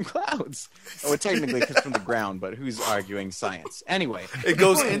comes from clouds. Oh, it technically comes from the ground, but who's arguing science? Anyway, it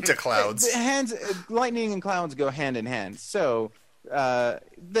goes into clouds. Lightning and clouds go hand in hand. So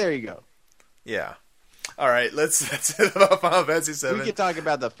there you go. Yeah. All right, that's it about Final Fantasy VII. We could talk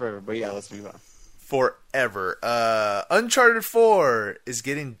about that forever, but yeah, let's move on. Forever. Uncharted 4 is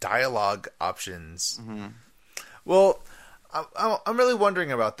getting dialogue options. Mm-hmm. Well, I'm really wondering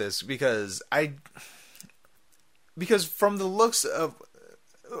about this because from the looks of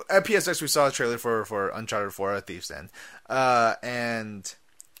at PSX we saw a trailer for Uncharted 4 at Thief's End, and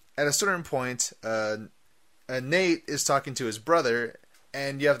at a certain point, Nate is talking to his brother,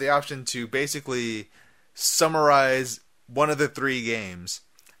 and you have the option to basically summarize one of the 3 games.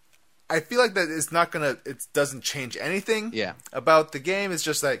 I feel like that it doesn't change anything about the game. It's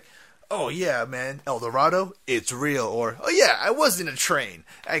just like, oh yeah, man, El Dorado, it's real. Or, oh yeah, I was in a train.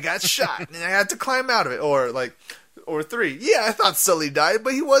 I got shot and I had to climb out of it. Or 3, yeah, I thought Sully died,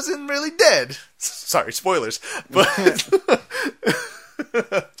 but he wasn't really dead. Sorry, spoilers. But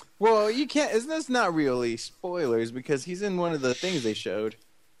well, you can't, that's not really spoilers because he's in one of the things they showed.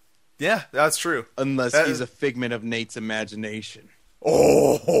 Yeah, that's true. Unless he's a figment of Nate's imagination.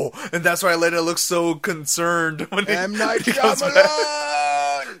 Oh, and that's why I let it look so concerned when I'm not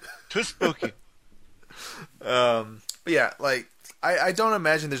Shyamalan! Too spooky. But yeah, like I don't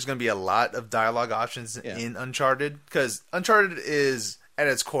imagine there's going to be a lot of dialogue options in Uncharted because Uncharted is at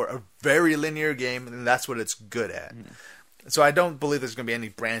its core a very linear game, and that's what it's good at. Mm. So I don't believe there's going to be any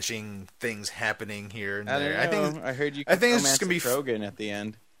branching things happening here and there. I heard you. I think it's just going to be Krogan at the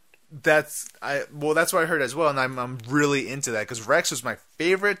end. That's what I heard as well, and I'm really into that because Rex was my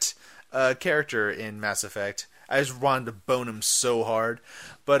favorite character in Mass Effect. I just wanted to bone him so hard,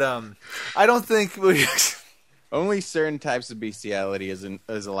 but I don't think only certain types of bestiality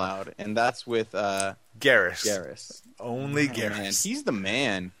is allowed, and that's with Garrus. Only Garrus. Man, he's the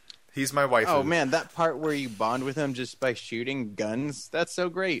man. He's my wife. Oh man, that part where you bond with him just by shooting guns—that's so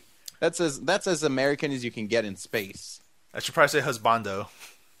great. That's as American as you can get in space. I should probably say husbando.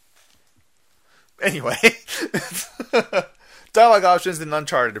 Anyway, dialogue options in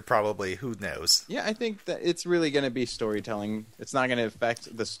Uncharted probably. Who knows? Yeah, I think that it's really going to be storytelling. It's not going to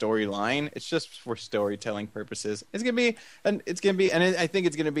affect the storyline. It's just for storytelling purposes. It's going to be, and I think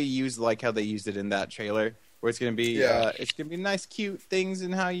it's going to be used like how they used it in that trailer, where it's going to be, it's going to be nice, cute things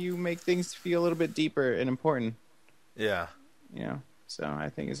and how you make things feel a little bit deeper and important. Yeah. You know, so I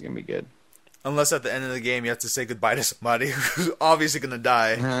think it's going to be good. Unless at the end of the game you have to say goodbye to somebody who's obviously going to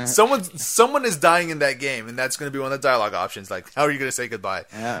die. Someone is dying in that game, and that's going to be one of the dialogue options. Like, how are you going to say goodbye?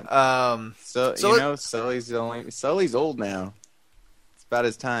 Yeah. Sully's old now. It's about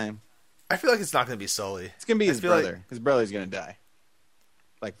his time. I feel like it's not going to be Sully. It's going to be his brother. His brother's going to die.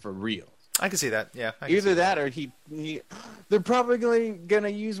 Like, for real. I can see that. Yeah. I can Either see that or they're probably gonna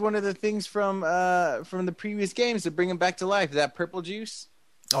use one of the things from the previous games to bring him back to life. That purple juice.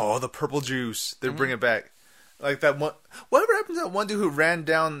 Oh, the purple juice. They're bringing it back. Like that one. Whatever happened to that one dude who ran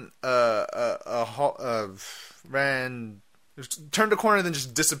down turned a corner and then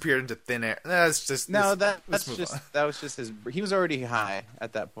just disappeared into thin air? That's just that was just his. He was already high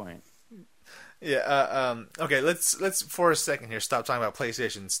at that point. Yeah. Okay. Let's for a second here stop talking about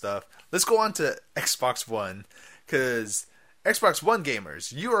PlayStation stuff. Let's go on to Xbox One, because Xbox One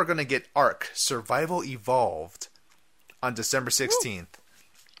gamers, you are going to get Ark Survival Evolved on December 16th.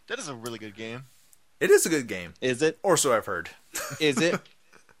 That is a really good game. It is a good game. Is it? Or so I've heard. Is it?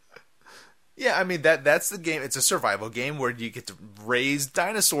 Yeah, I mean that's the game. It's a survival game where you get to raise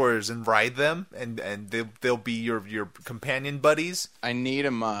dinosaurs and ride them, and they'll be your companion buddies. I need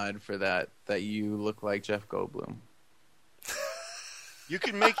a mod for that you look like Jeff Goldblum. You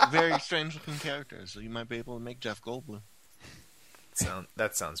can make very strange looking characters, so you might be able to make Jeff Goldblum.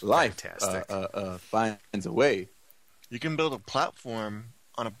 That sounds Life fantastic. finds a way. You can build a platform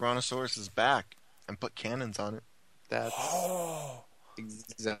on a brontosaurus's back and put cannons on it. That's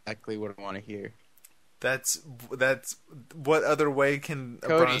exactly what I want to hear. That's what other way can a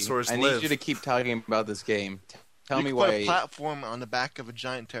Cody, brontosaurus I live? need you to keep talking about this game. Tell you me can why. put a platform on the back of a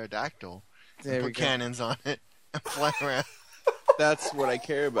giant pterodactyl and put cannons on it and fly around. That's what I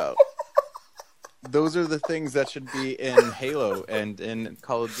care about. Those are the things that should be in Halo and in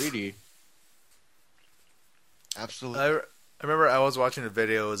Call of Duty. Absolutely. I remember I was watching the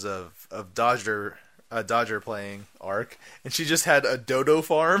videos of Dodger playing Ark, and she just had a dodo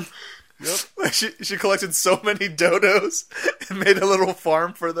farm. Yep. Like she collected so many dodos and made a little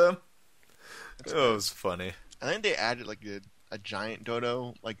farm for them. It was funny. I think they added like a giant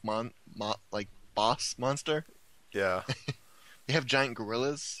dodo like like boss monster. Yeah. They have giant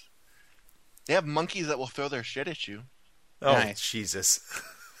gorillas. They have monkeys that will throw their shit at you. Oh, Nice. Jesus.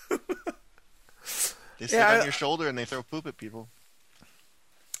 They sit on your shoulder and they throw poop at people.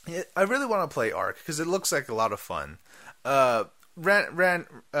 Yeah, I really want to play Ark because it looks like a lot of fun. Unrelated,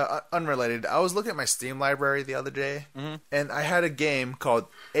 I was looking at my Steam library the other day, and I had a game called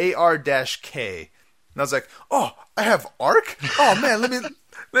AR-K, and I was like, "Oh, I have Ark? Oh man, let me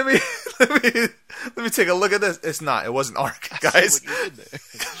take a look at this." It's not. It wasn't Ark, guys. See what you did there.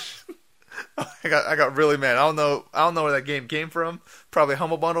 I got really mad. I don't know where that game came from. Probably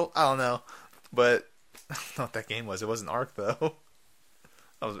Humble Bundle. I don't know, but I don't know what that game was. It wasn't Ark though.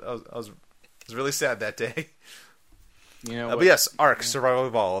 I was really sad that day. You know, but yes, Ark Survival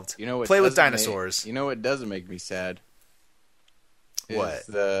Evolved. You know what? Play with doesn't dinosaurs. You know what doesn't make me sad? What?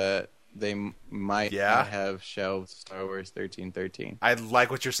 They might not have shelved Star Wars 1313. I like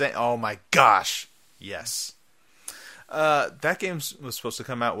what you're saying. Oh my gosh, yes. That game was supposed to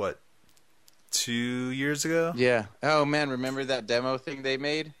come out 2 years ago? Yeah. Oh man, remember that demo thing they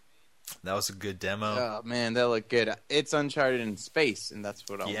made? That was a good demo. Oh man, that looked good. It's Uncharted in space, and that's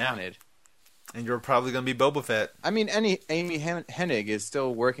what I wanted. And you're probably going to be Boba Fett. I mean, Amy Hennig is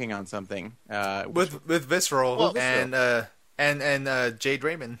still working on something with Visceral and Jade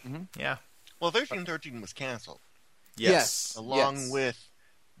Raymond. Mm-hmm. Yeah. Well, 1313 was canceled. Yes. Along with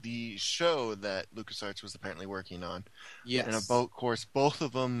the show that LucasArts was apparently working on. Yes. And of course, both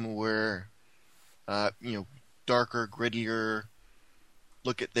of them were, darker, grittier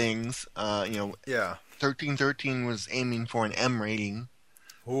look at things. 1313 was aiming for an M rating.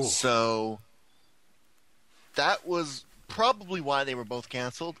 Ooh. So that was probably why they were both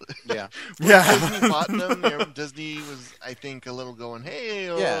canceled. Yeah. Disney bought them. Disney was, I think, a little going, hey,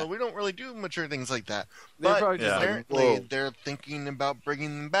 we don't really do mature things like that. They're But probably just apparently they're thinking about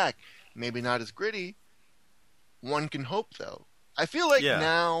bringing them back. Maybe not as gritty. One can hope, though. I feel like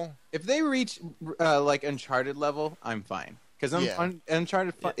now... If they reach like Uncharted level, I'm fine. Because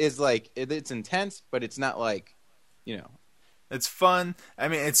Uncharted is like, it's intense, but it's not like, It's fun. I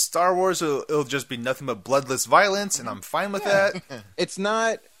mean, it's Star Wars, so it'll just be nothing but bloodless violence, and I'm fine with that. It's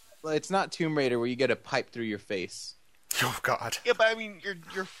not Tomb Raider where you get a pipe through your face. Oh, God. Yeah, but I mean,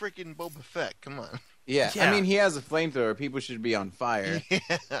 you're freaking Boba Fett. Come on. Yeah. I mean, he has a flamethrower. People should be on fire.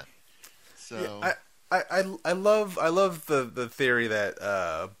 Yeah. So... I love the theory that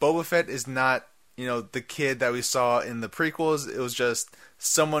Boba Fett is not, the kid that we saw in the prequels. It was just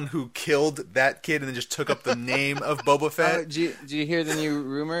someone who killed that kid and then just took up the name of Boba Fett. Do you hear the new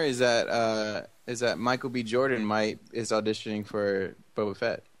rumor? Is that Michael B. Jordan is auditioning for Boba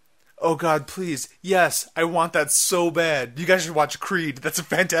Fett? Oh God, please. Yes, I want that so bad. You guys should watch Creed. That's a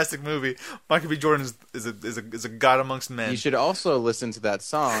fantastic movie. Michael B. Jordan is a god amongst men. You should also listen to that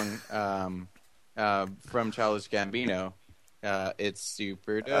song from Childish Gambino. It's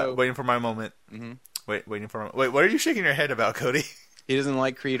super dope. Waiting for my moment. Mhm. Waiting for my... Wait, what are you shaking your head about, Cody? He doesn't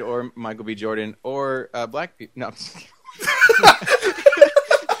like Creed or Michael B. Jordan or black people. No, I'm just kidding.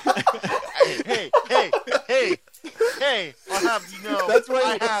 Hey! I'll have you know, That's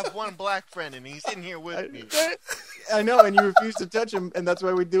why I have one black friend, and he's in here with me. I know, and you refuse to touch him, and that's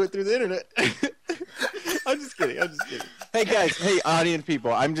why we do it through the internet. I'm just kidding. Hey, guys. Hey, audience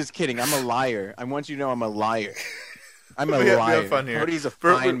people. I'm just kidding. I'm a liar. I want you to know I'm a liar. I'm a liar. We have fun here. Cody's a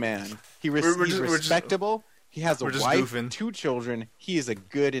fine man. He's just respectable. He has a wife, goofing. 2 children. He is a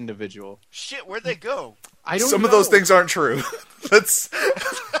good individual. Shit, where'd they go? I don't Some know. of those things aren't true.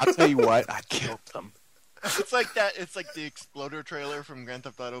 I'll tell you what. I killed them. It's like that. It's like the Exploder trailer from Grand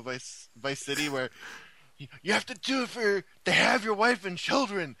Theft Auto Vice City, where you have to do it to have your wife and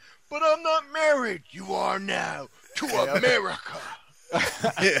children. But I'm not married. You are now to America.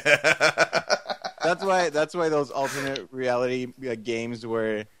 That's why those alternate reality games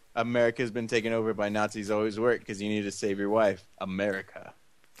where America's been taken over by Nazis always work, because you need to save your wife. America.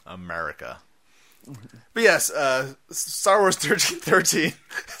 But yes, Star Wars 1313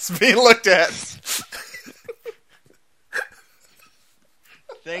 is being looked at.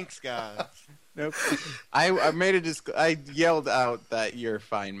 Thanks, guys. Nope. I yelled out that you're a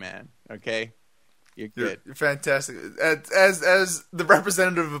fine man. Okay, you're good. You're fantastic. As the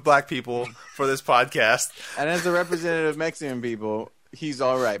representative of black people for this podcast, And as the representative of Mexican people, he's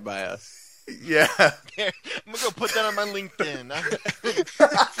all right by us. yeah. Here, I'm gonna go put that on my LinkedIn.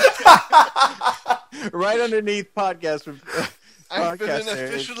 Right underneath podcast. I've been podcast there.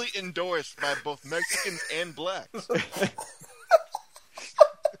 officially endorsed by both Mexicans and blacks.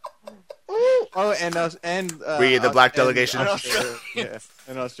 Oh, and We, the black and delegation.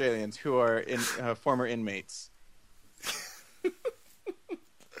 and Australians who are former inmates.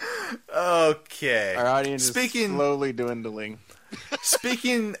 Okay. Our audience is slowly dwindling.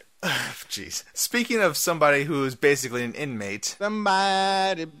 Speaking of somebody who is basically an inmate,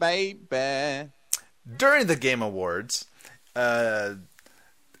 Somebody, baby. during the Game Awards,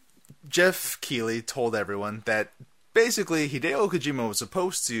 Jeff Keighley told everyone that basically Hideo Kojima was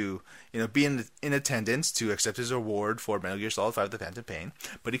supposed to, be in attendance to accept his award for Metal Gear Solid 5: The Phantom Pain,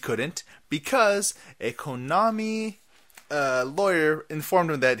 but he couldn't because a Konami lawyer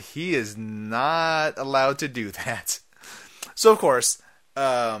informed him that he is not allowed to do that. So, of course,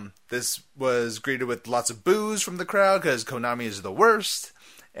 this was greeted with lots of boos from the crowd because Konami is the worst.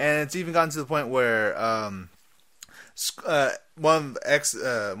 And it's even gotten to the point where one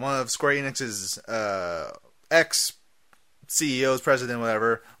of Square Enix's ex-CEOs, president,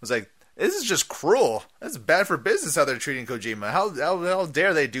 whatever, was like, this is just cruel. That's bad for business how they're treating Kojima. How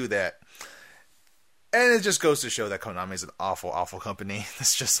dare they do that? And it just goes to show that Konami is an awful, awful company.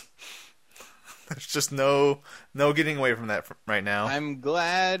 There's just no getting away from that right now. I'm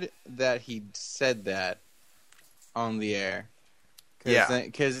glad that he said that on the air. Yeah,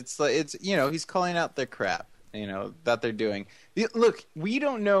 because it's he's calling out their crap, that they're doing. Look, we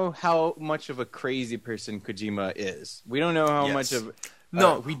don't know how much of a crazy person Kojima is. We don't know how much of.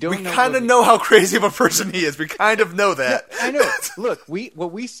 We kind of know how crazy of a person he is. We kind of know that. Yeah, I know. Look,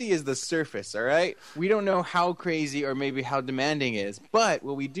 what we see is the surface, all right? We don't know how crazy or maybe how demanding he is, but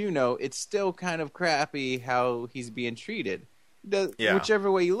what we do know, it's still kind of crappy how he's being treated.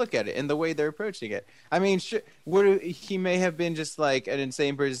 Whichever way you look at it and the way they're approaching it. I mean, he may have been just like an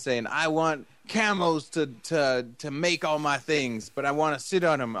insane person saying, I want camels to make all my things, but I want to sit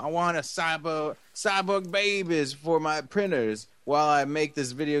on them. I want a cyborg babies for my printers while I make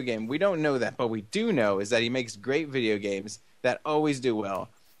this video game. We don't know that, but we do know is that he makes great video games that always do well,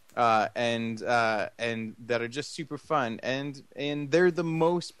 and that are just super fun, and they're the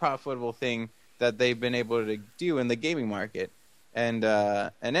most profitable thing that they've been able to do in the gaming market. And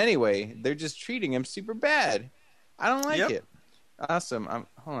anyway, they're just treating him super bad. I don't like it. Awesome.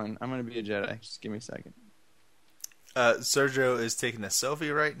 Hold on. I'm going to be a Jedi. Just give me a second. Sergio is taking a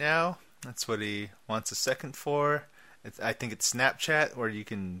selfie right now. That's what he wants a second for. I think it's Snapchat, where you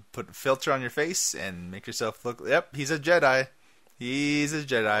can put a filter on your face and make yourself look... Yep, he's a Jedi. He's a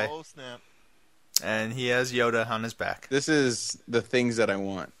Jedi. Oh, snap. And he has Yoda on his back. This is the things that I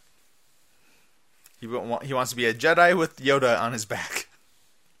want. He wants to be a Jedi with Yoda on his back.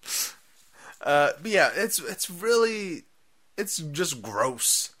 But yeah, it's just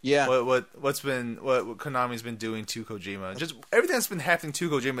gross. Yeah. What Konami's been doing to Kojima. Just everything that's been happening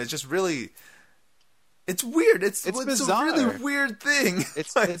to Kojima is just really... It's weird. It's bizarre. A really weird thing.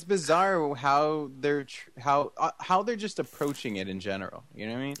 It's bizarre how they're just approaching it in general. You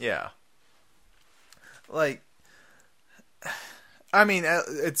know what I mean? Yeah. Like, I mean,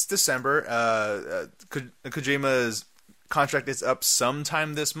 it's December. Kojima is contract is up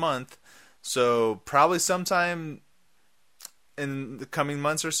sometime this month. So probably sometime in the coming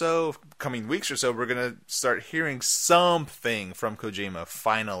months or so, coming weeks or so, we're going to start hearing something from Kojima,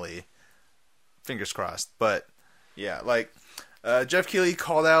 finally. Fingers crossed. But, yeah, like, Jeff Keighley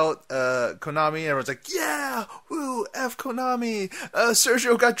called out Konami. Everyone's like, yeah, woo, F Konami.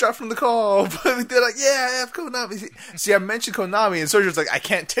 Sergio got dropped from the call. But they're like, yeah, F Konami. See, I mentioned Konami, and Sergio's like, I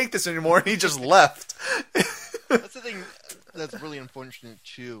can't take this anymore, and he just left. That's the thing that's really unfortunate,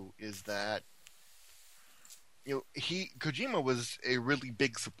 too, is that Kojima was a really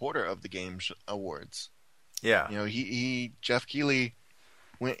big supporter of the Games Awards. Yeah. Jeff Keighley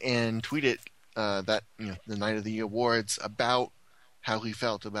went and tweeted that the night of the awards about how he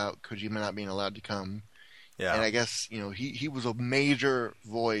felt about Kojima not being allowed to come. Yeah. And I guess he was a major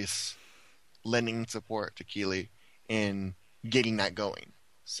voice lending support to Keighley in getting that going.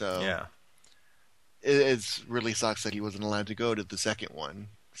 So yeah, it's really sucks that he wasn't allowed to go to the second one.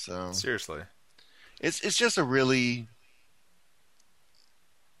 So seriously. It's just a really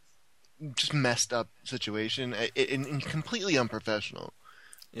just messed up situation and completely unprofessional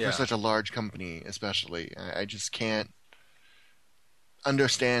for such a large company, especially. I just can't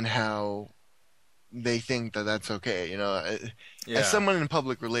understand how they think that that's okay. As someone in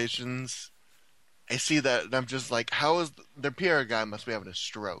public relations, I see that and I'm just like, how is their PR guy must be having a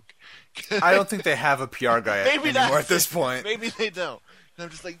stroke? I don't think they have a PR guy anymore at this point. Maybe they don't. And I'm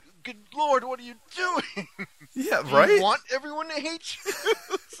just like, good Lord, what are you doing? Yeah, right? You want everyone to hate you?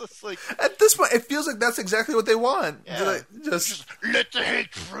 So it's like, at this point, it feels like that's exactly what they want. Yeah. Like, just let the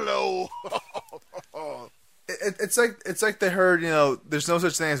hate flow. It's like they heard, there's no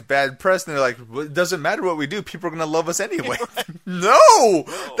such thing as bad press, and they're like, well, it doesn't matter what we do, people are going to love us anyway. No!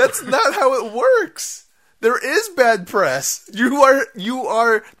 That's not how it works. There is bad press. You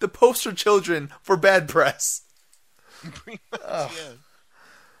are the poster children for bad press. Pretty much, yeah.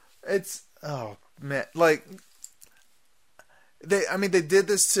 It's, oh man, like they did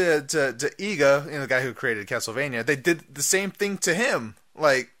this to Iga, the guy who created Castlevania. They did the same thing to him.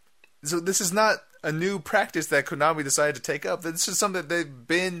 Like, so this is not a new practice that Konami decided to take up. This is something that they've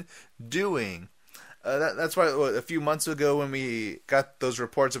been doing. That's why a few months ago when we got those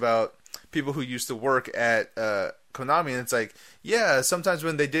reports about people who used to work at Konami, and it's like, yeah, sometimes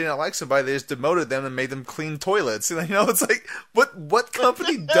when they didn't like somebody, they just demoted them and made them clean toilets. It's like, what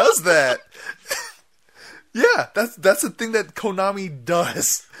company does that? Yeah, that's the thing that Konami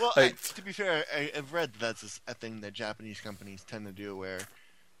does. Well, to be fair, I've read that's a thing that Japanese companies tend to do, where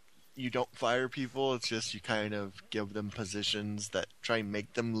you don't fire people. It's just you kind of give them positions that try and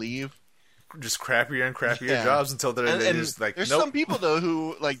make them leave. Just crappier and crappier jobs until they just like. There's nope. some people though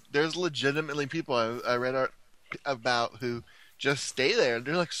who there's legitimately people I read about who just stay there and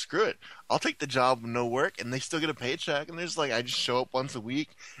they're like, screw it, I'll take the job with no work, and they still get a paycheck, and they're just like, I just show up once a week,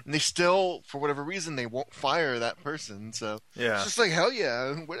 and they still, for whatever reason, they won't fire that person. So it's just like, hell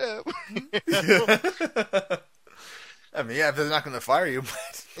yeah, whatever. I mean, if they're not going to fire you,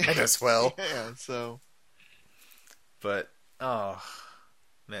 might as well. Yeah, so. But man,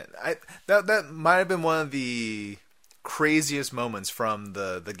 that might have been one of the craziest moments from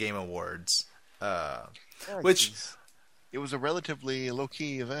the Game Awards, which it was a relatively low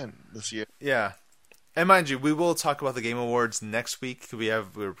key event this year. Yeah, and mind you, we will talk about the Game Awards next week. We're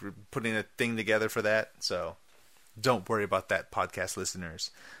putting a thing together for that, so don't worry about that, podcast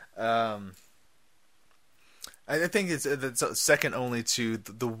listeners. I think it's second only to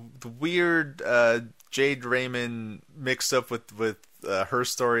the weird Jade Raymond mixed up with her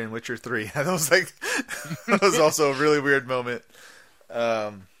story in Witcher 3. That was also a really weird moment.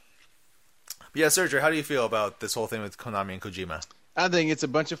 Yeah, Sergio, how do you feel about this whole thing with Konami and Kojima? I think it's a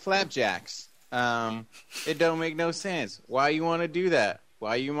bunch of flapjacks. It don't make no sense. Why you want to do that?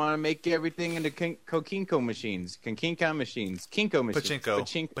 Why you want to make everything into Kinko machines? Kinko machines.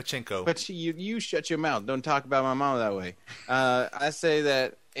 Pachinko. But you shut your mouth. Don't talk about my mom that way. I say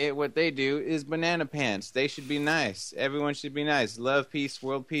that what they do is banana pants. They should be nice. Everyone should be nice. Love, peace,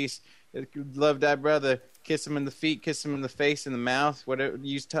 world peace. Love thy brother. Kiss him in the feet. Kiss him in the face, in the mouth. Whatever.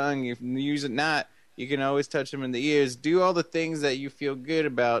 Use tongue. If you use it not, you can always touch him in the ears. Do all the things that you feel good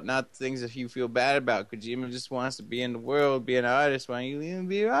about, not the things that you feel bad about. Kojima just wants to be in the world, be an artist. Why don't you leave him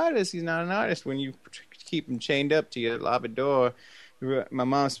be an artist? He's not an artist when you keep him chained up to your lobby door. My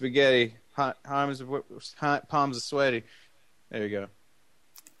mom's spaghetti, palms are sweaty. There you go.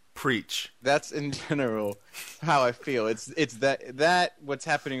 Preach. That's in general how I feel. It's that what's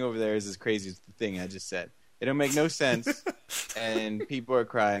happening over there is as crazy as the thing I just said. It don't make no sense, and people are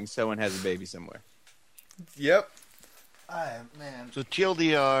crying. Someone has a baby somewhere. Yep. Man. So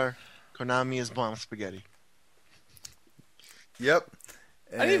TLDR, Konami is bomb spaghetti. Yep.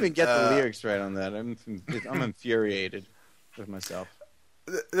 I didn't even get the And, lyrics right on that. I'm infuriated with myself.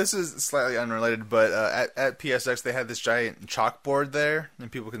 this is slightly unrelated, but at PSX they had this giant chalkboard there,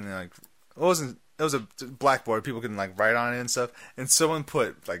 and people can like it was a blackboard. People can like write on it and stuff. And someone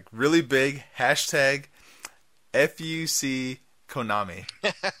put like really big hashtag FUC Konami.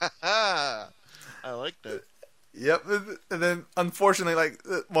 I like that. Yep. And then unfortunately, like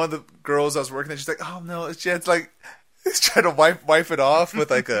one of the girls I was working there, she's like, "Oh no!" She had to like try to wipe it off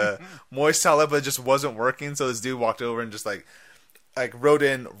with like a moist towel, but it just wasn't working. So this dude walked over and just like wrote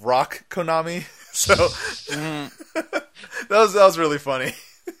in "Rock Konami." So that was really funny.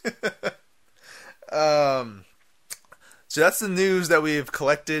 So that's the news that we've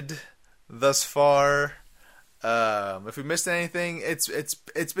collected thus far. If we missed anything, it's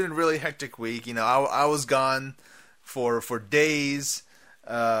been a really hectic week. You know, I was gone for days,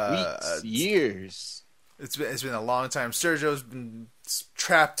 Weeks, years. It's been a long time. Sergio's been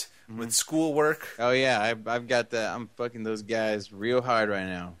trapped with schoolwork. Oh yeah, I've got that. I'm fucking those guys real hard right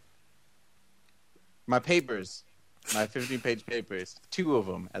now. My papers, my 15-page papers, 2 of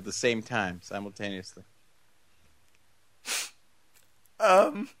them at the same time, simultaneously.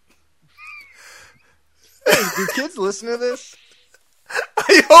 Hey, do kids listen to this?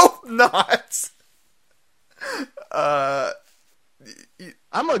 I hope not.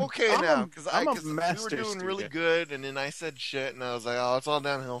 I'm okay now because I'm a we were master doing student. really good, and then I said shit, and I was like, "Oh, it's all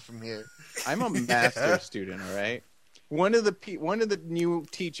downhill from here." I'm a master student, all right? One of the new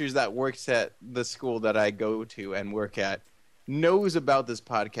teachers that works at the school that I go to and work at knows about this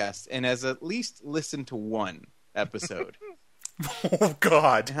podcast and has at least listened to one episode. Oh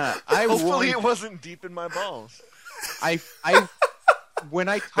God! Hopefully, it wasn't deep in my balls. When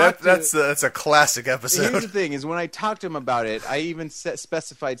I talked that's a classic episode. Here's the thing: is when I talked to him about it, I even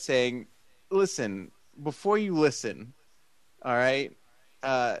specified saying, "Listen, before you listen, all right,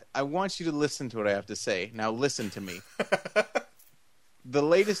 I want you to listen to what I have to say. Now, listen to me. The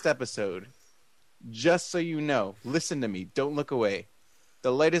latest episode, just so you know, listen to me. Don't look away.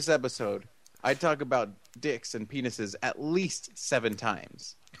 The latest episode, I talk about dicks and penises at least 7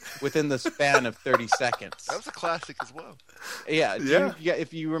 times." Within the span of 30 seconds. That was a classic as well. Yeah.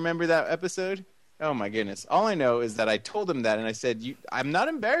 If you remember that episode, oh my goodness. All I know is that I told him that, and I said, "I'm not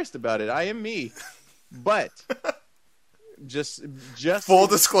embarrassed about it. I am me." But just full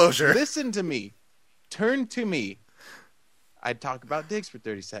disclosure. Listen to me. Turn to me. I talk about dicks for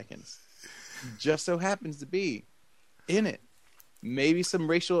 30 seconds. Just so happens to be in it. Maybe some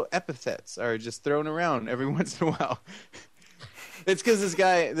racial epithets are just thrown around every once in a while. It's because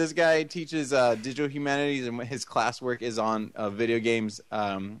this guy teaches digital humanities, and his classwork is on video games.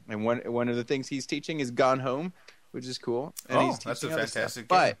 And one of the things he's teaching is Gone Home, which is cool. And that's a fantastic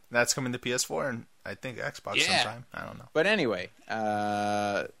game. But that's coming to PS4 and I think Xbox sometime. I don't know. But anyway,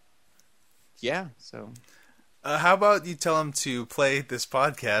 yeah. So, how about you tell him to play this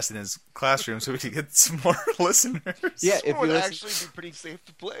podcast in his classroom so we can get some more listeners? Yeah, It would actually be pretty safe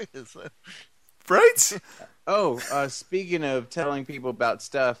to play this. Right? Oh, speaking of telling people about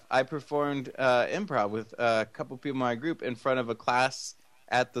stuff, I performed improv with a couple people in my group in front of a class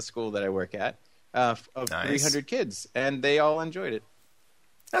at the school that I work at of Nice. 300 kids, and they all enjoyed it.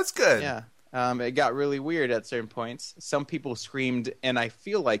 That's good. Yeah. It got really weird at certain points. Some people screamed, and I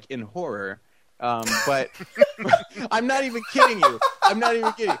feel like in horror. But I'm not even kidding you.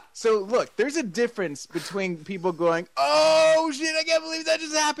 So look, there's a difference between people going, "Oh shit, I can't believe that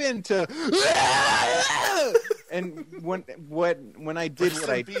just happened," to and when I did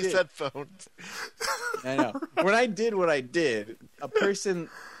what I did, headphones. I know. When I did what I did, a person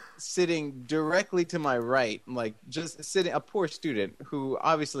sitting directly to my right, like just sitting, a poor student who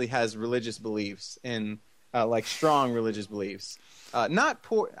obviously has religious beliefs and like strong religious beliefs. Not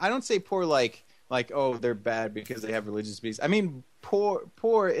poor. I don't say poor like oh they're bad because they have religious beliefs. I mean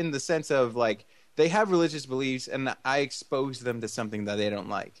poor in the sense of like they have religious beliefs and I exposed them to something that they don't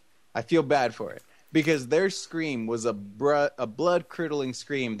like. I feel bad for it because their scream was a blood curdling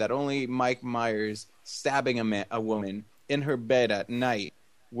scream that only Mike Myers stabbing a woman in her bed at night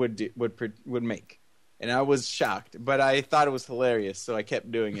would make. And I was shocked, but I thought it was hilarious, so I kept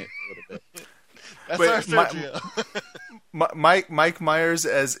doing it a little bit. That's Wait, our Sergio. Mike Myers,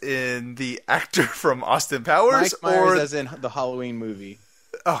 as in the actor from Austin Powers, Mike Myers, or as in the Halloween movie.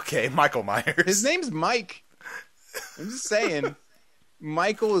 okay, Michael Myers. His name's Mike. I'm just saying,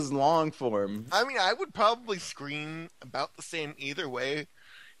 Michael is long form. I mean, I would probably scream about the same either way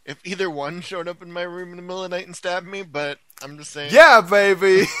if either one showed up in my room in the middle of the night and stabbed me, but I'm just saying. Yeah,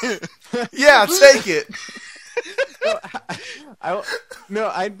 baby. Yeah, take it.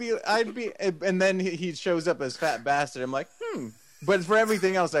 I'd be, and then he shows up as Fat Bastard. I'm like, But for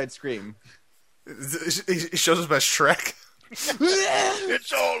everything else, I'd scream. He shows us best Shrek.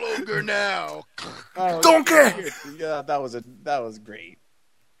 It's all over now. Oh, Donkey! Yeah, that was great.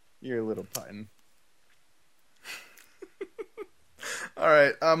 You're a little pun. All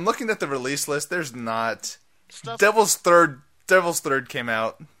right, I'm looking at the release list. There's not. Stuff. Devil's Third came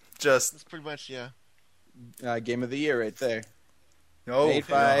out. Just That's pretty much, yeah. Game of the year right there. Made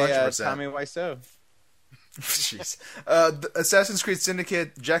by 100%. Tommy Wiseau. Jeez. The Assassin's Creed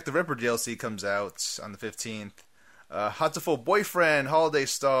Syndicate Jack the Ripper DLC comes out on the 15th. Hatoful Boyfriend Holiday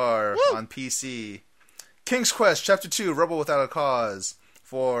Star on PC. King's Quest Chapter 2 Rebel Without a Cause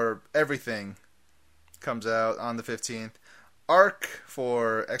for everything comes out on the 15th. Ark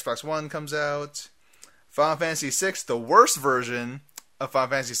for Xbox One comes out. Final Fantasy VI, the worst version of Final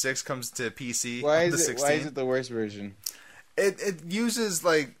Fantasy VI, comes to PC Why on the is 16th. Why is it the worst version? It uses,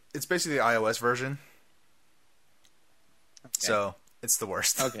 it's basically the iOS version. Okay. So, it's the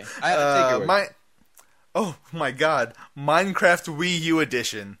worst. Okay. I have to take your word. Oh my god. Minecraft Wii U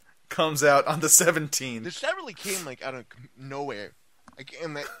Edition comes out on the 17th. That really came, out of nowhere.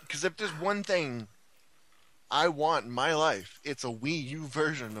 Because if there's one thing I want in my life, it's a Wii U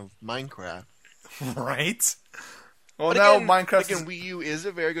version of Minecraft. Right? Well, but now again, Minecraft Wii U is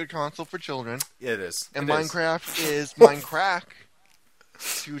a very good console for children. It is. And it Minecraft is Minecraft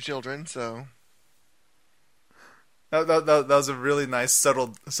to children, so... That was a really nice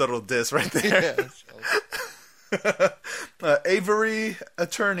subtle diss right there. Yeah, Aviary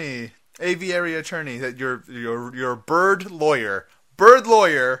Attorney, that you're a bird lawyer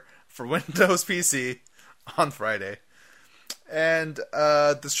for Windows PC on Friday, and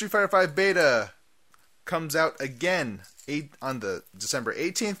the Street Fighter V beta comes out again on the December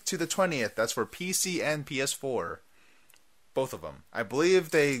 18th to the 20th. That's for PC and PS4, both of them. I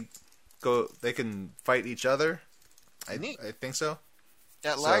believe they can fight each other. I think so.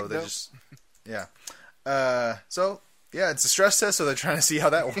 That lag, though. Yeah. It's a stress test, so they're trying to see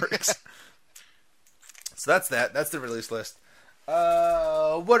how that works. So that's that. That's the release list.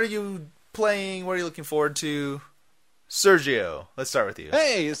 What are you playing? What are you looking forward to? Sergio, let's start with you.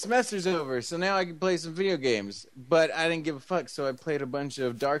 Hey, the semester's over, so now I can play some video games. But I didn't give a fuck, so I played a bunch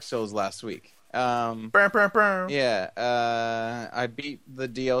of Dark Souls last week. Yeah, I beat the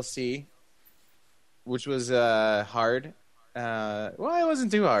DLC, which was hard. Well, it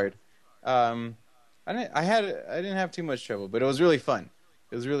wasn't too hard. I didn't have too much trouble, but it was really fun.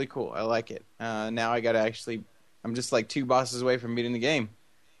 It was really cool. I like it. Now I gotta I'm just 2 bosses away from beating the game.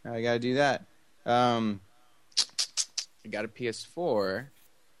 Now I gotta do that. I got a PS4,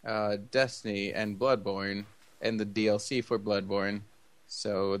 Destiny, and Bloodborne, and the DLC for Bloodborne.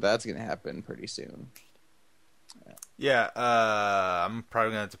 So that's gonna happen pretty soon. Yeah, I'm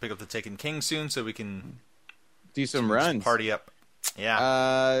probably gonna have to pick up the Taken King soon, so we can do some runs. Party up.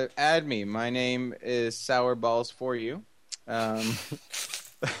 Yeah. Add me. My name is Sour Balls for you.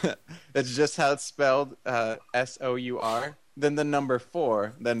 It's just how it's spelled. SOUR. Then the number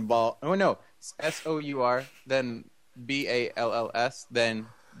 4. Then ball. Oh no, SOUR. Then BALLS. Then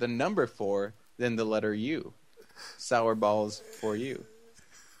the number 4. Then the letter U. Sour Balls for you.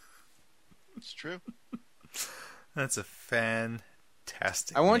 It's true. That's a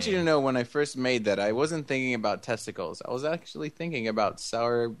fantastic. I want you to know, when I first made that, I wasn't thinking about testicles. I was actually thinking about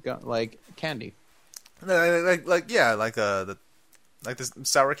sour, candy. The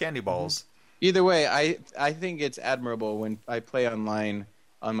sour candy balls. Either way, I think it's admirable when I play online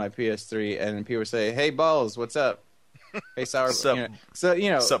on my PS3 and people say, "Hey balls, what's up?" Hey sour, what's up?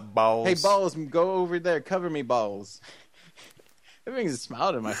 What's up balls? Hey balls, go over there, cover me balls. It brings a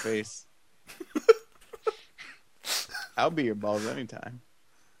smile to my face. I'll be your balls anytime.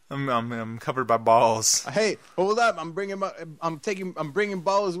 I'm covered by balls. Hey, hold up! I'm bringing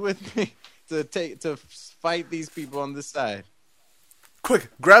balls with me to fight these people on this side. Quick,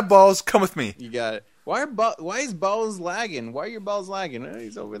 grab balls. Come with me. You got it. Why is balls lagging? Why are your balls lagging? Oh,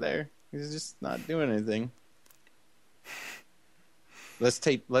 he's over there. He's just not doing anything. Let's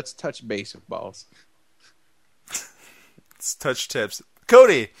touch base with balls. Let's touch tips.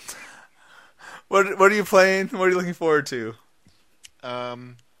 Cody, what are you playing? What are you looking forward to?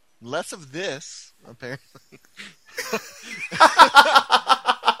 Less of this, apparently.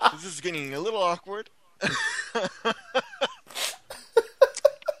 This is getting a little awkward.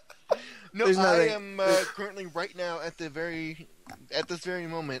 No, I am currently right now at this very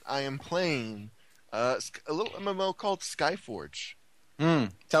moment. I am playing a little MMO called Skyforge.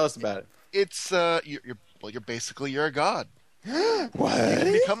 Tell us about it. It's you're basically a god. What? You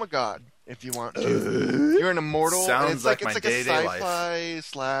can become a god if you want to. You're an immortal. Sounds it's like a day-to-day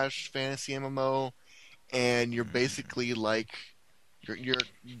sci-fi / fantasy MMO, and you're basically like you're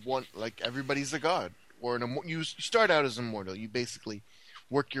one like everybody's a god, or you start out as immortal. You basically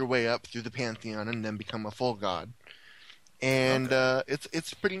work your way up through the pantheon and then become a full god, and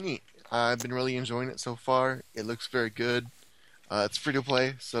it's pretty neat. I've been really enjoying it so far. It looks very good. It's free to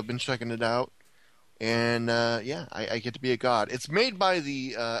play, so I've been checking it out. And yeah, I get to be a god. It's made by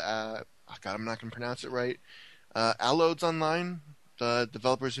the oh God, I'm not gonna pronounce it right. Allodes Online, the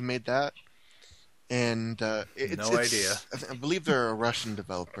developers who made that, and No idea. I believe they're a Russian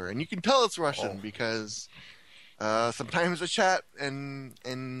developer, and you can tell it's Russian because sometimes the chat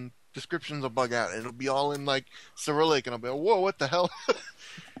and descriptions will bug out. It'll be all in like Cyrillic, and I'll be like, whoa, what the hell?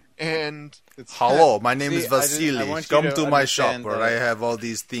 And Hello, my name is I Vasily. want you Come to to my shop understand where that- I have all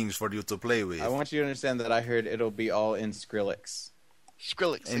these things for you to play with. I want you to understand that I heard it'll be all in Skrillex.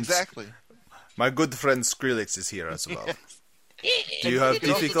 Skrillex, And exactly. My good friend Skrillex is here as well. Do you have You can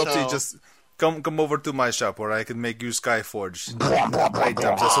also difficulty? tell- Just come over to my shop where I can make you Skyforge items.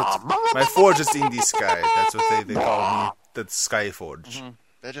 That's what my forge is in the sky. That's what they call me. That's Skyforge.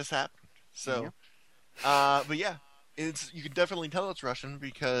 That just happened. So, but yeah, you can definitely tell it's Russian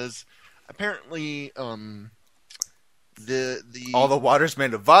because apparently the All the water's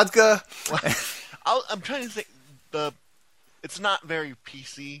made of vodka. I'm trying to think it's not very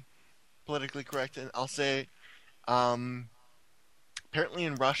PC politically correct, and I'll say apparently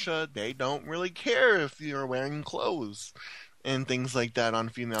in Russia they don't really care if you're wearing clothes and things like that on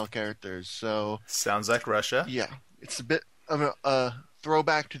female characters. So Sounds like Russia. yeah, it's a bit of a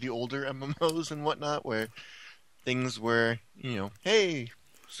throwback to the older MMOs and whatnot, where things were, hey.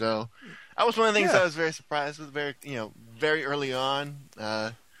 So that was one of the things Yeah. I was very surprised with. Very early on,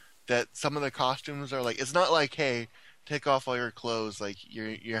 that some of the costumes are like, it's not like, hey, take off all your clothes, like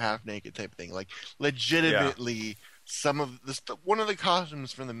you're half naked type of thing. Like legitimately, one of the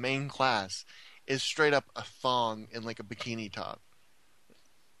costumes from the main class is straight up a thong and like a bikini top.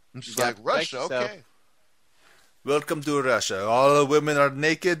 I'm just Yeah, like, Russia, like so. okay. Welcome to Russia. All the women are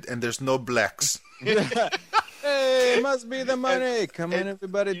naked and there's no blacks. Hey, must be the money. Come on,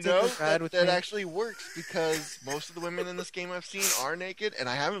 everybody, You take know, a ride with that me. actually works because most of the women in this game I've seen are naked, and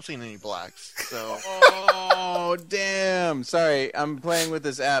I haven't seen any blacks. So Oh, damn. Sorry, I'm playing with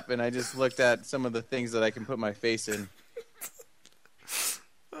this app, and I just looked at some of the things that I can put my face in.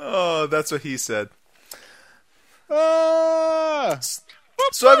 Oh, that's what he said. Ah!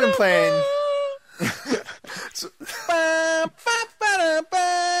 So I've been playing.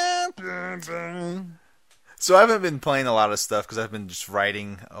 So I haven't been playing a lot of stuff because I've been just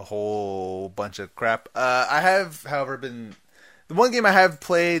writing a whole bunch of crap. I have, however, been... The one game I have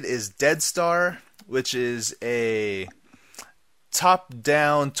played is Dead Star, which is a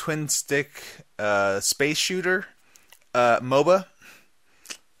top-down twin-stick space shooter MOBA,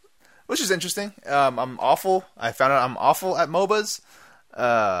 which is interesting. I'm awful. I found out I'm awful at MOBAs.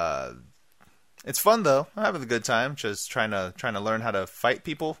 It's fun though. I'm having a good time, just trying to learn how to fight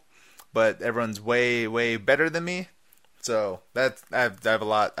people. But everyone's way better than me, so that I have a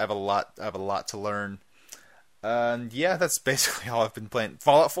lot to learn. And yeah, that's basically all I've been playing.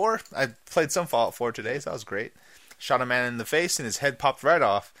 Fallout 4. I played some Fallout 4 today, so that was great. Shot a man in the face and his head popped right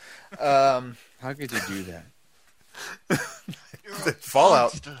off. How could you do that?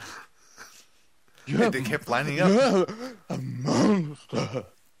 Fallout. Monster. They kept lining up.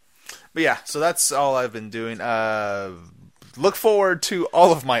 But yeah, so that's all I've been doing. Look forward to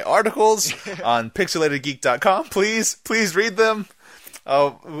all of my articles on pixelatedgeek.com. Please read them.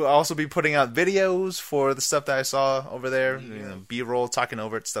 I'll also be putting out videos for the stuff that I saw over there. B-roll, talking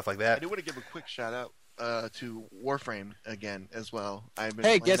over it, stuff like I that. do want to give a quick shout out to Warframe again as well. I've been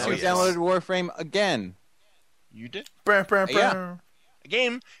Hey, playing guess that who as downloaded well. Warframe again? You did? Yeah. A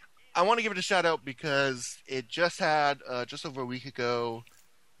game. I want to give it a shout out because it just had just over a week ago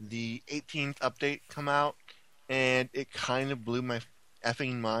the 18th update come out, and it kind of blew my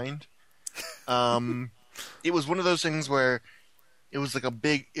effing mind. It was one of those things where it was like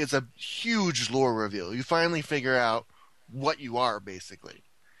it's a huge lore reveal. You finally figure out what you are, basically.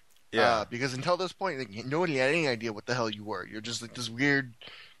 Yeah. Because until this point, like, nobody had any idea what the hell you were. You're just like this weird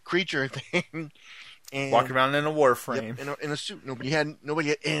creature thing. And, Walking around in a Warframe. Yep, in a suit. Nobody had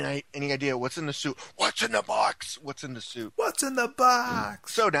any idea what's in the suit. What's in the box? What's in the suit? What's in the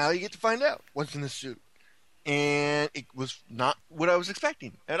box? So now you get to find out what's in the suit. And it was not what I was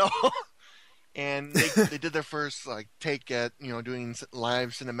expecting at all. And they did their first take at doing live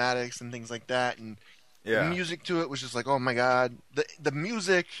cinematics and things like that, and the music to it was just like, oh my god, the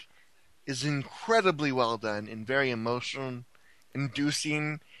music is incredibly well done and very emotion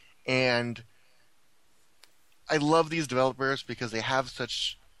inducing, and I love these developers because they have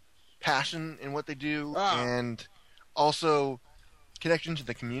such passion in what they do, and also connection to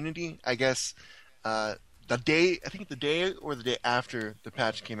the community. I guess the day or the day after the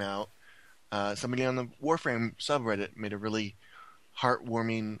patch came out, somebody on the Warframe subreddit made a really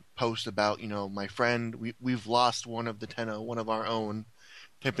heartwarming post about, my friend, we've lost one of the Tenno, one of our own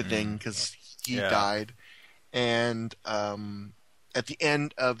type of thing, because he died. And at the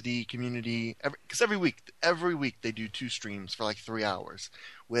end of the community, because every week they do 2 streams for like 3 hours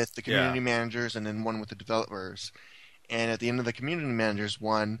with the community managers and then one with the developers. And at the end of the community managers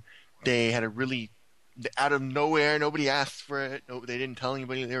one, they had a really, out of nowhere, nobody asked for it, they didn't tell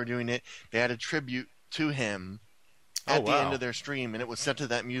anybody they were doing it, they had a tribute to him at the end of their stream, and it was set to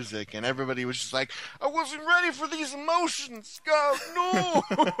that music, and everybody was just like, I wasn't ready for these emotions, God, no!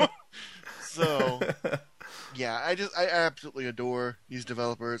 So, yeah, I absolutely adore these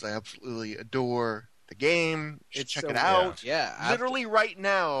developers. I absolutely adore the game. Check it out. Yeah. Literally right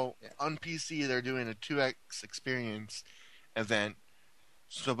now, on PC, they're doing a 2X experience event.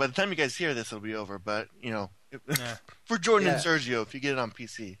 So by the time you guys hear this, it'll be over, but, for Jordan and Sergio, if you get it on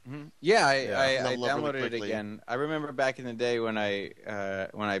PC. Mm-hmm. Yeah, I downloaded it again. I remember back in the day when I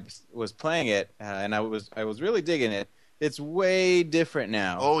was playing it, and I was really digging it. It's way different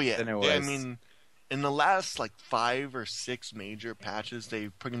now. Oh yeah, than it was. I mean, in the last 5 or 6 major patches, they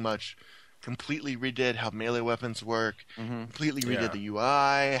pretty much completely redid how melee weapons work. Completely redid the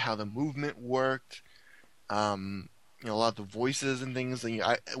UI, how the movement worked. A lot of the voices and things. And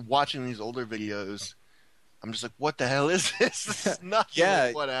watching these older videos, I'm just like, what the hell is this? This is nothing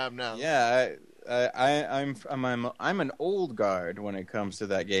like what I have now. Yeah, I'm an old guard when it comes to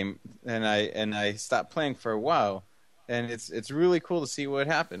that game, and I stopped playing for a while, and it's really cool to see what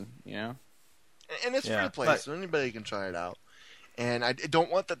happened. And it's free to play, so anybody can try it out. And I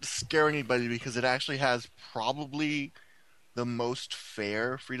don't want that to scare anybody, because it actually has probably the most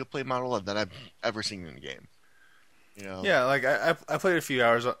fair free to play model that I've ever seen in a game. Yeah, I played a few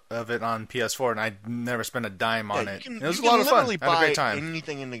hours of it on PS4, and I never spent a dime on it. It was a lot of fun. I had a great time. You can buy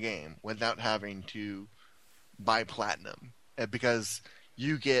anything in the game without having to buy platinum, because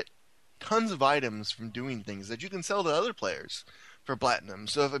you get tons of items from doing things that you can sell to other players for platinum.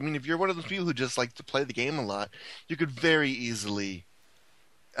 So if you're one of those people who just like to play the game a lot, you could very easily,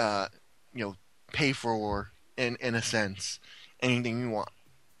 pay for, in a sense, anything you want.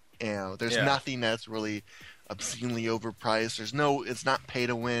 There's nothing that's really obscenely overpriced. It's not pay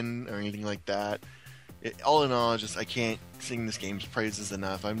to win or anything like that. All in all, I can't sing this game's praises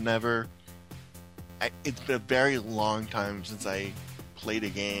enough. It's been a very long time since I played a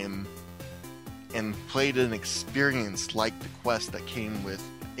game and played an experience like the quest that came with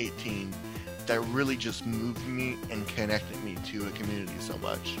 18 that really just moved me and connected me to a community so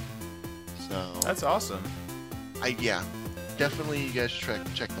much. So that's awesome. Definitely you guys should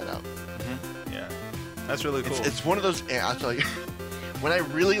check that out. Yeah. That's really cool. It's one of those. I'll tell you, when I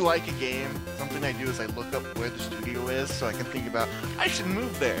really like a game, something I do is I look up where the studio is, so I can think about I should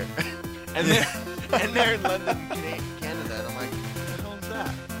move there. and they're in London, Canada, and I'm like, what the hell is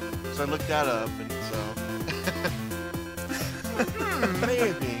that? So I looked that up, and so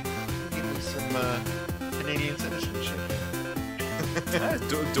maybe give me some Canadian citizenship.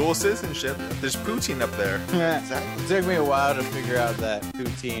 Dual citizenship. There's poutine up there. Yeah, exactly. It took me a while to figure out that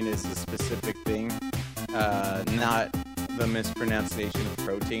poutine is a specific thing. Not the mispronunciation of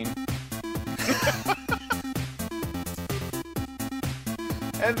protein.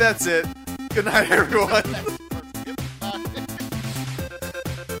 And that's it. Good night, everyone.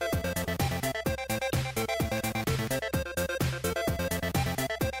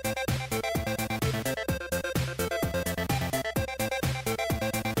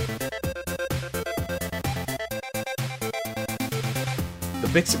 The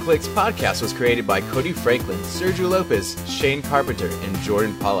Pixel Clicks podcast was created by Cody Franklin, Sergio Lopez, Shane Carpenter, and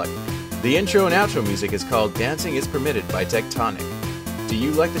Jordan Pollock. The intro and outro music is called Dancing is Permitted by Tectonic. Do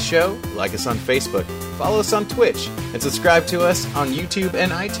you like the show? Like us on Facebook, follow us on Twitch, and subscribe to us on YouTube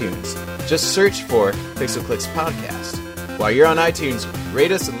and iTunes. Just search for Pixel Clicks Podcast. While you're on iTunes,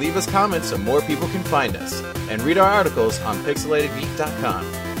 rate us and leave us comments so more people can find us. And read our articles on pixelatedgeek.com.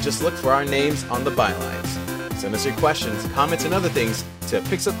 Just look for our names on the bylines. Send us your questions, comments, and other things to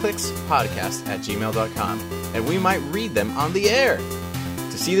pixelclickspodcast@gmail.com, and we might read them on the air.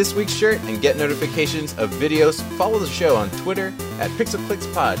 To see this week's shirt and get notifications of videos, follow the show on Twitter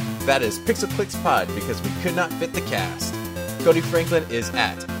 @PixelClicksPod. That is PixelClicksPod because we could not fit the cast. Cody Franklin is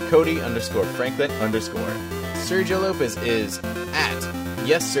 @Cody_Franklin_. Sergio Lopez is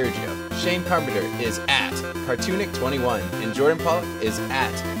 @YesSergio. Shane Carpenter is @Cartoonic21. And Jordan Pollock is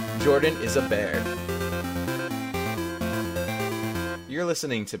 @JordanIsABear. You're You're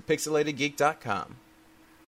listening to PixelatedGeek.com.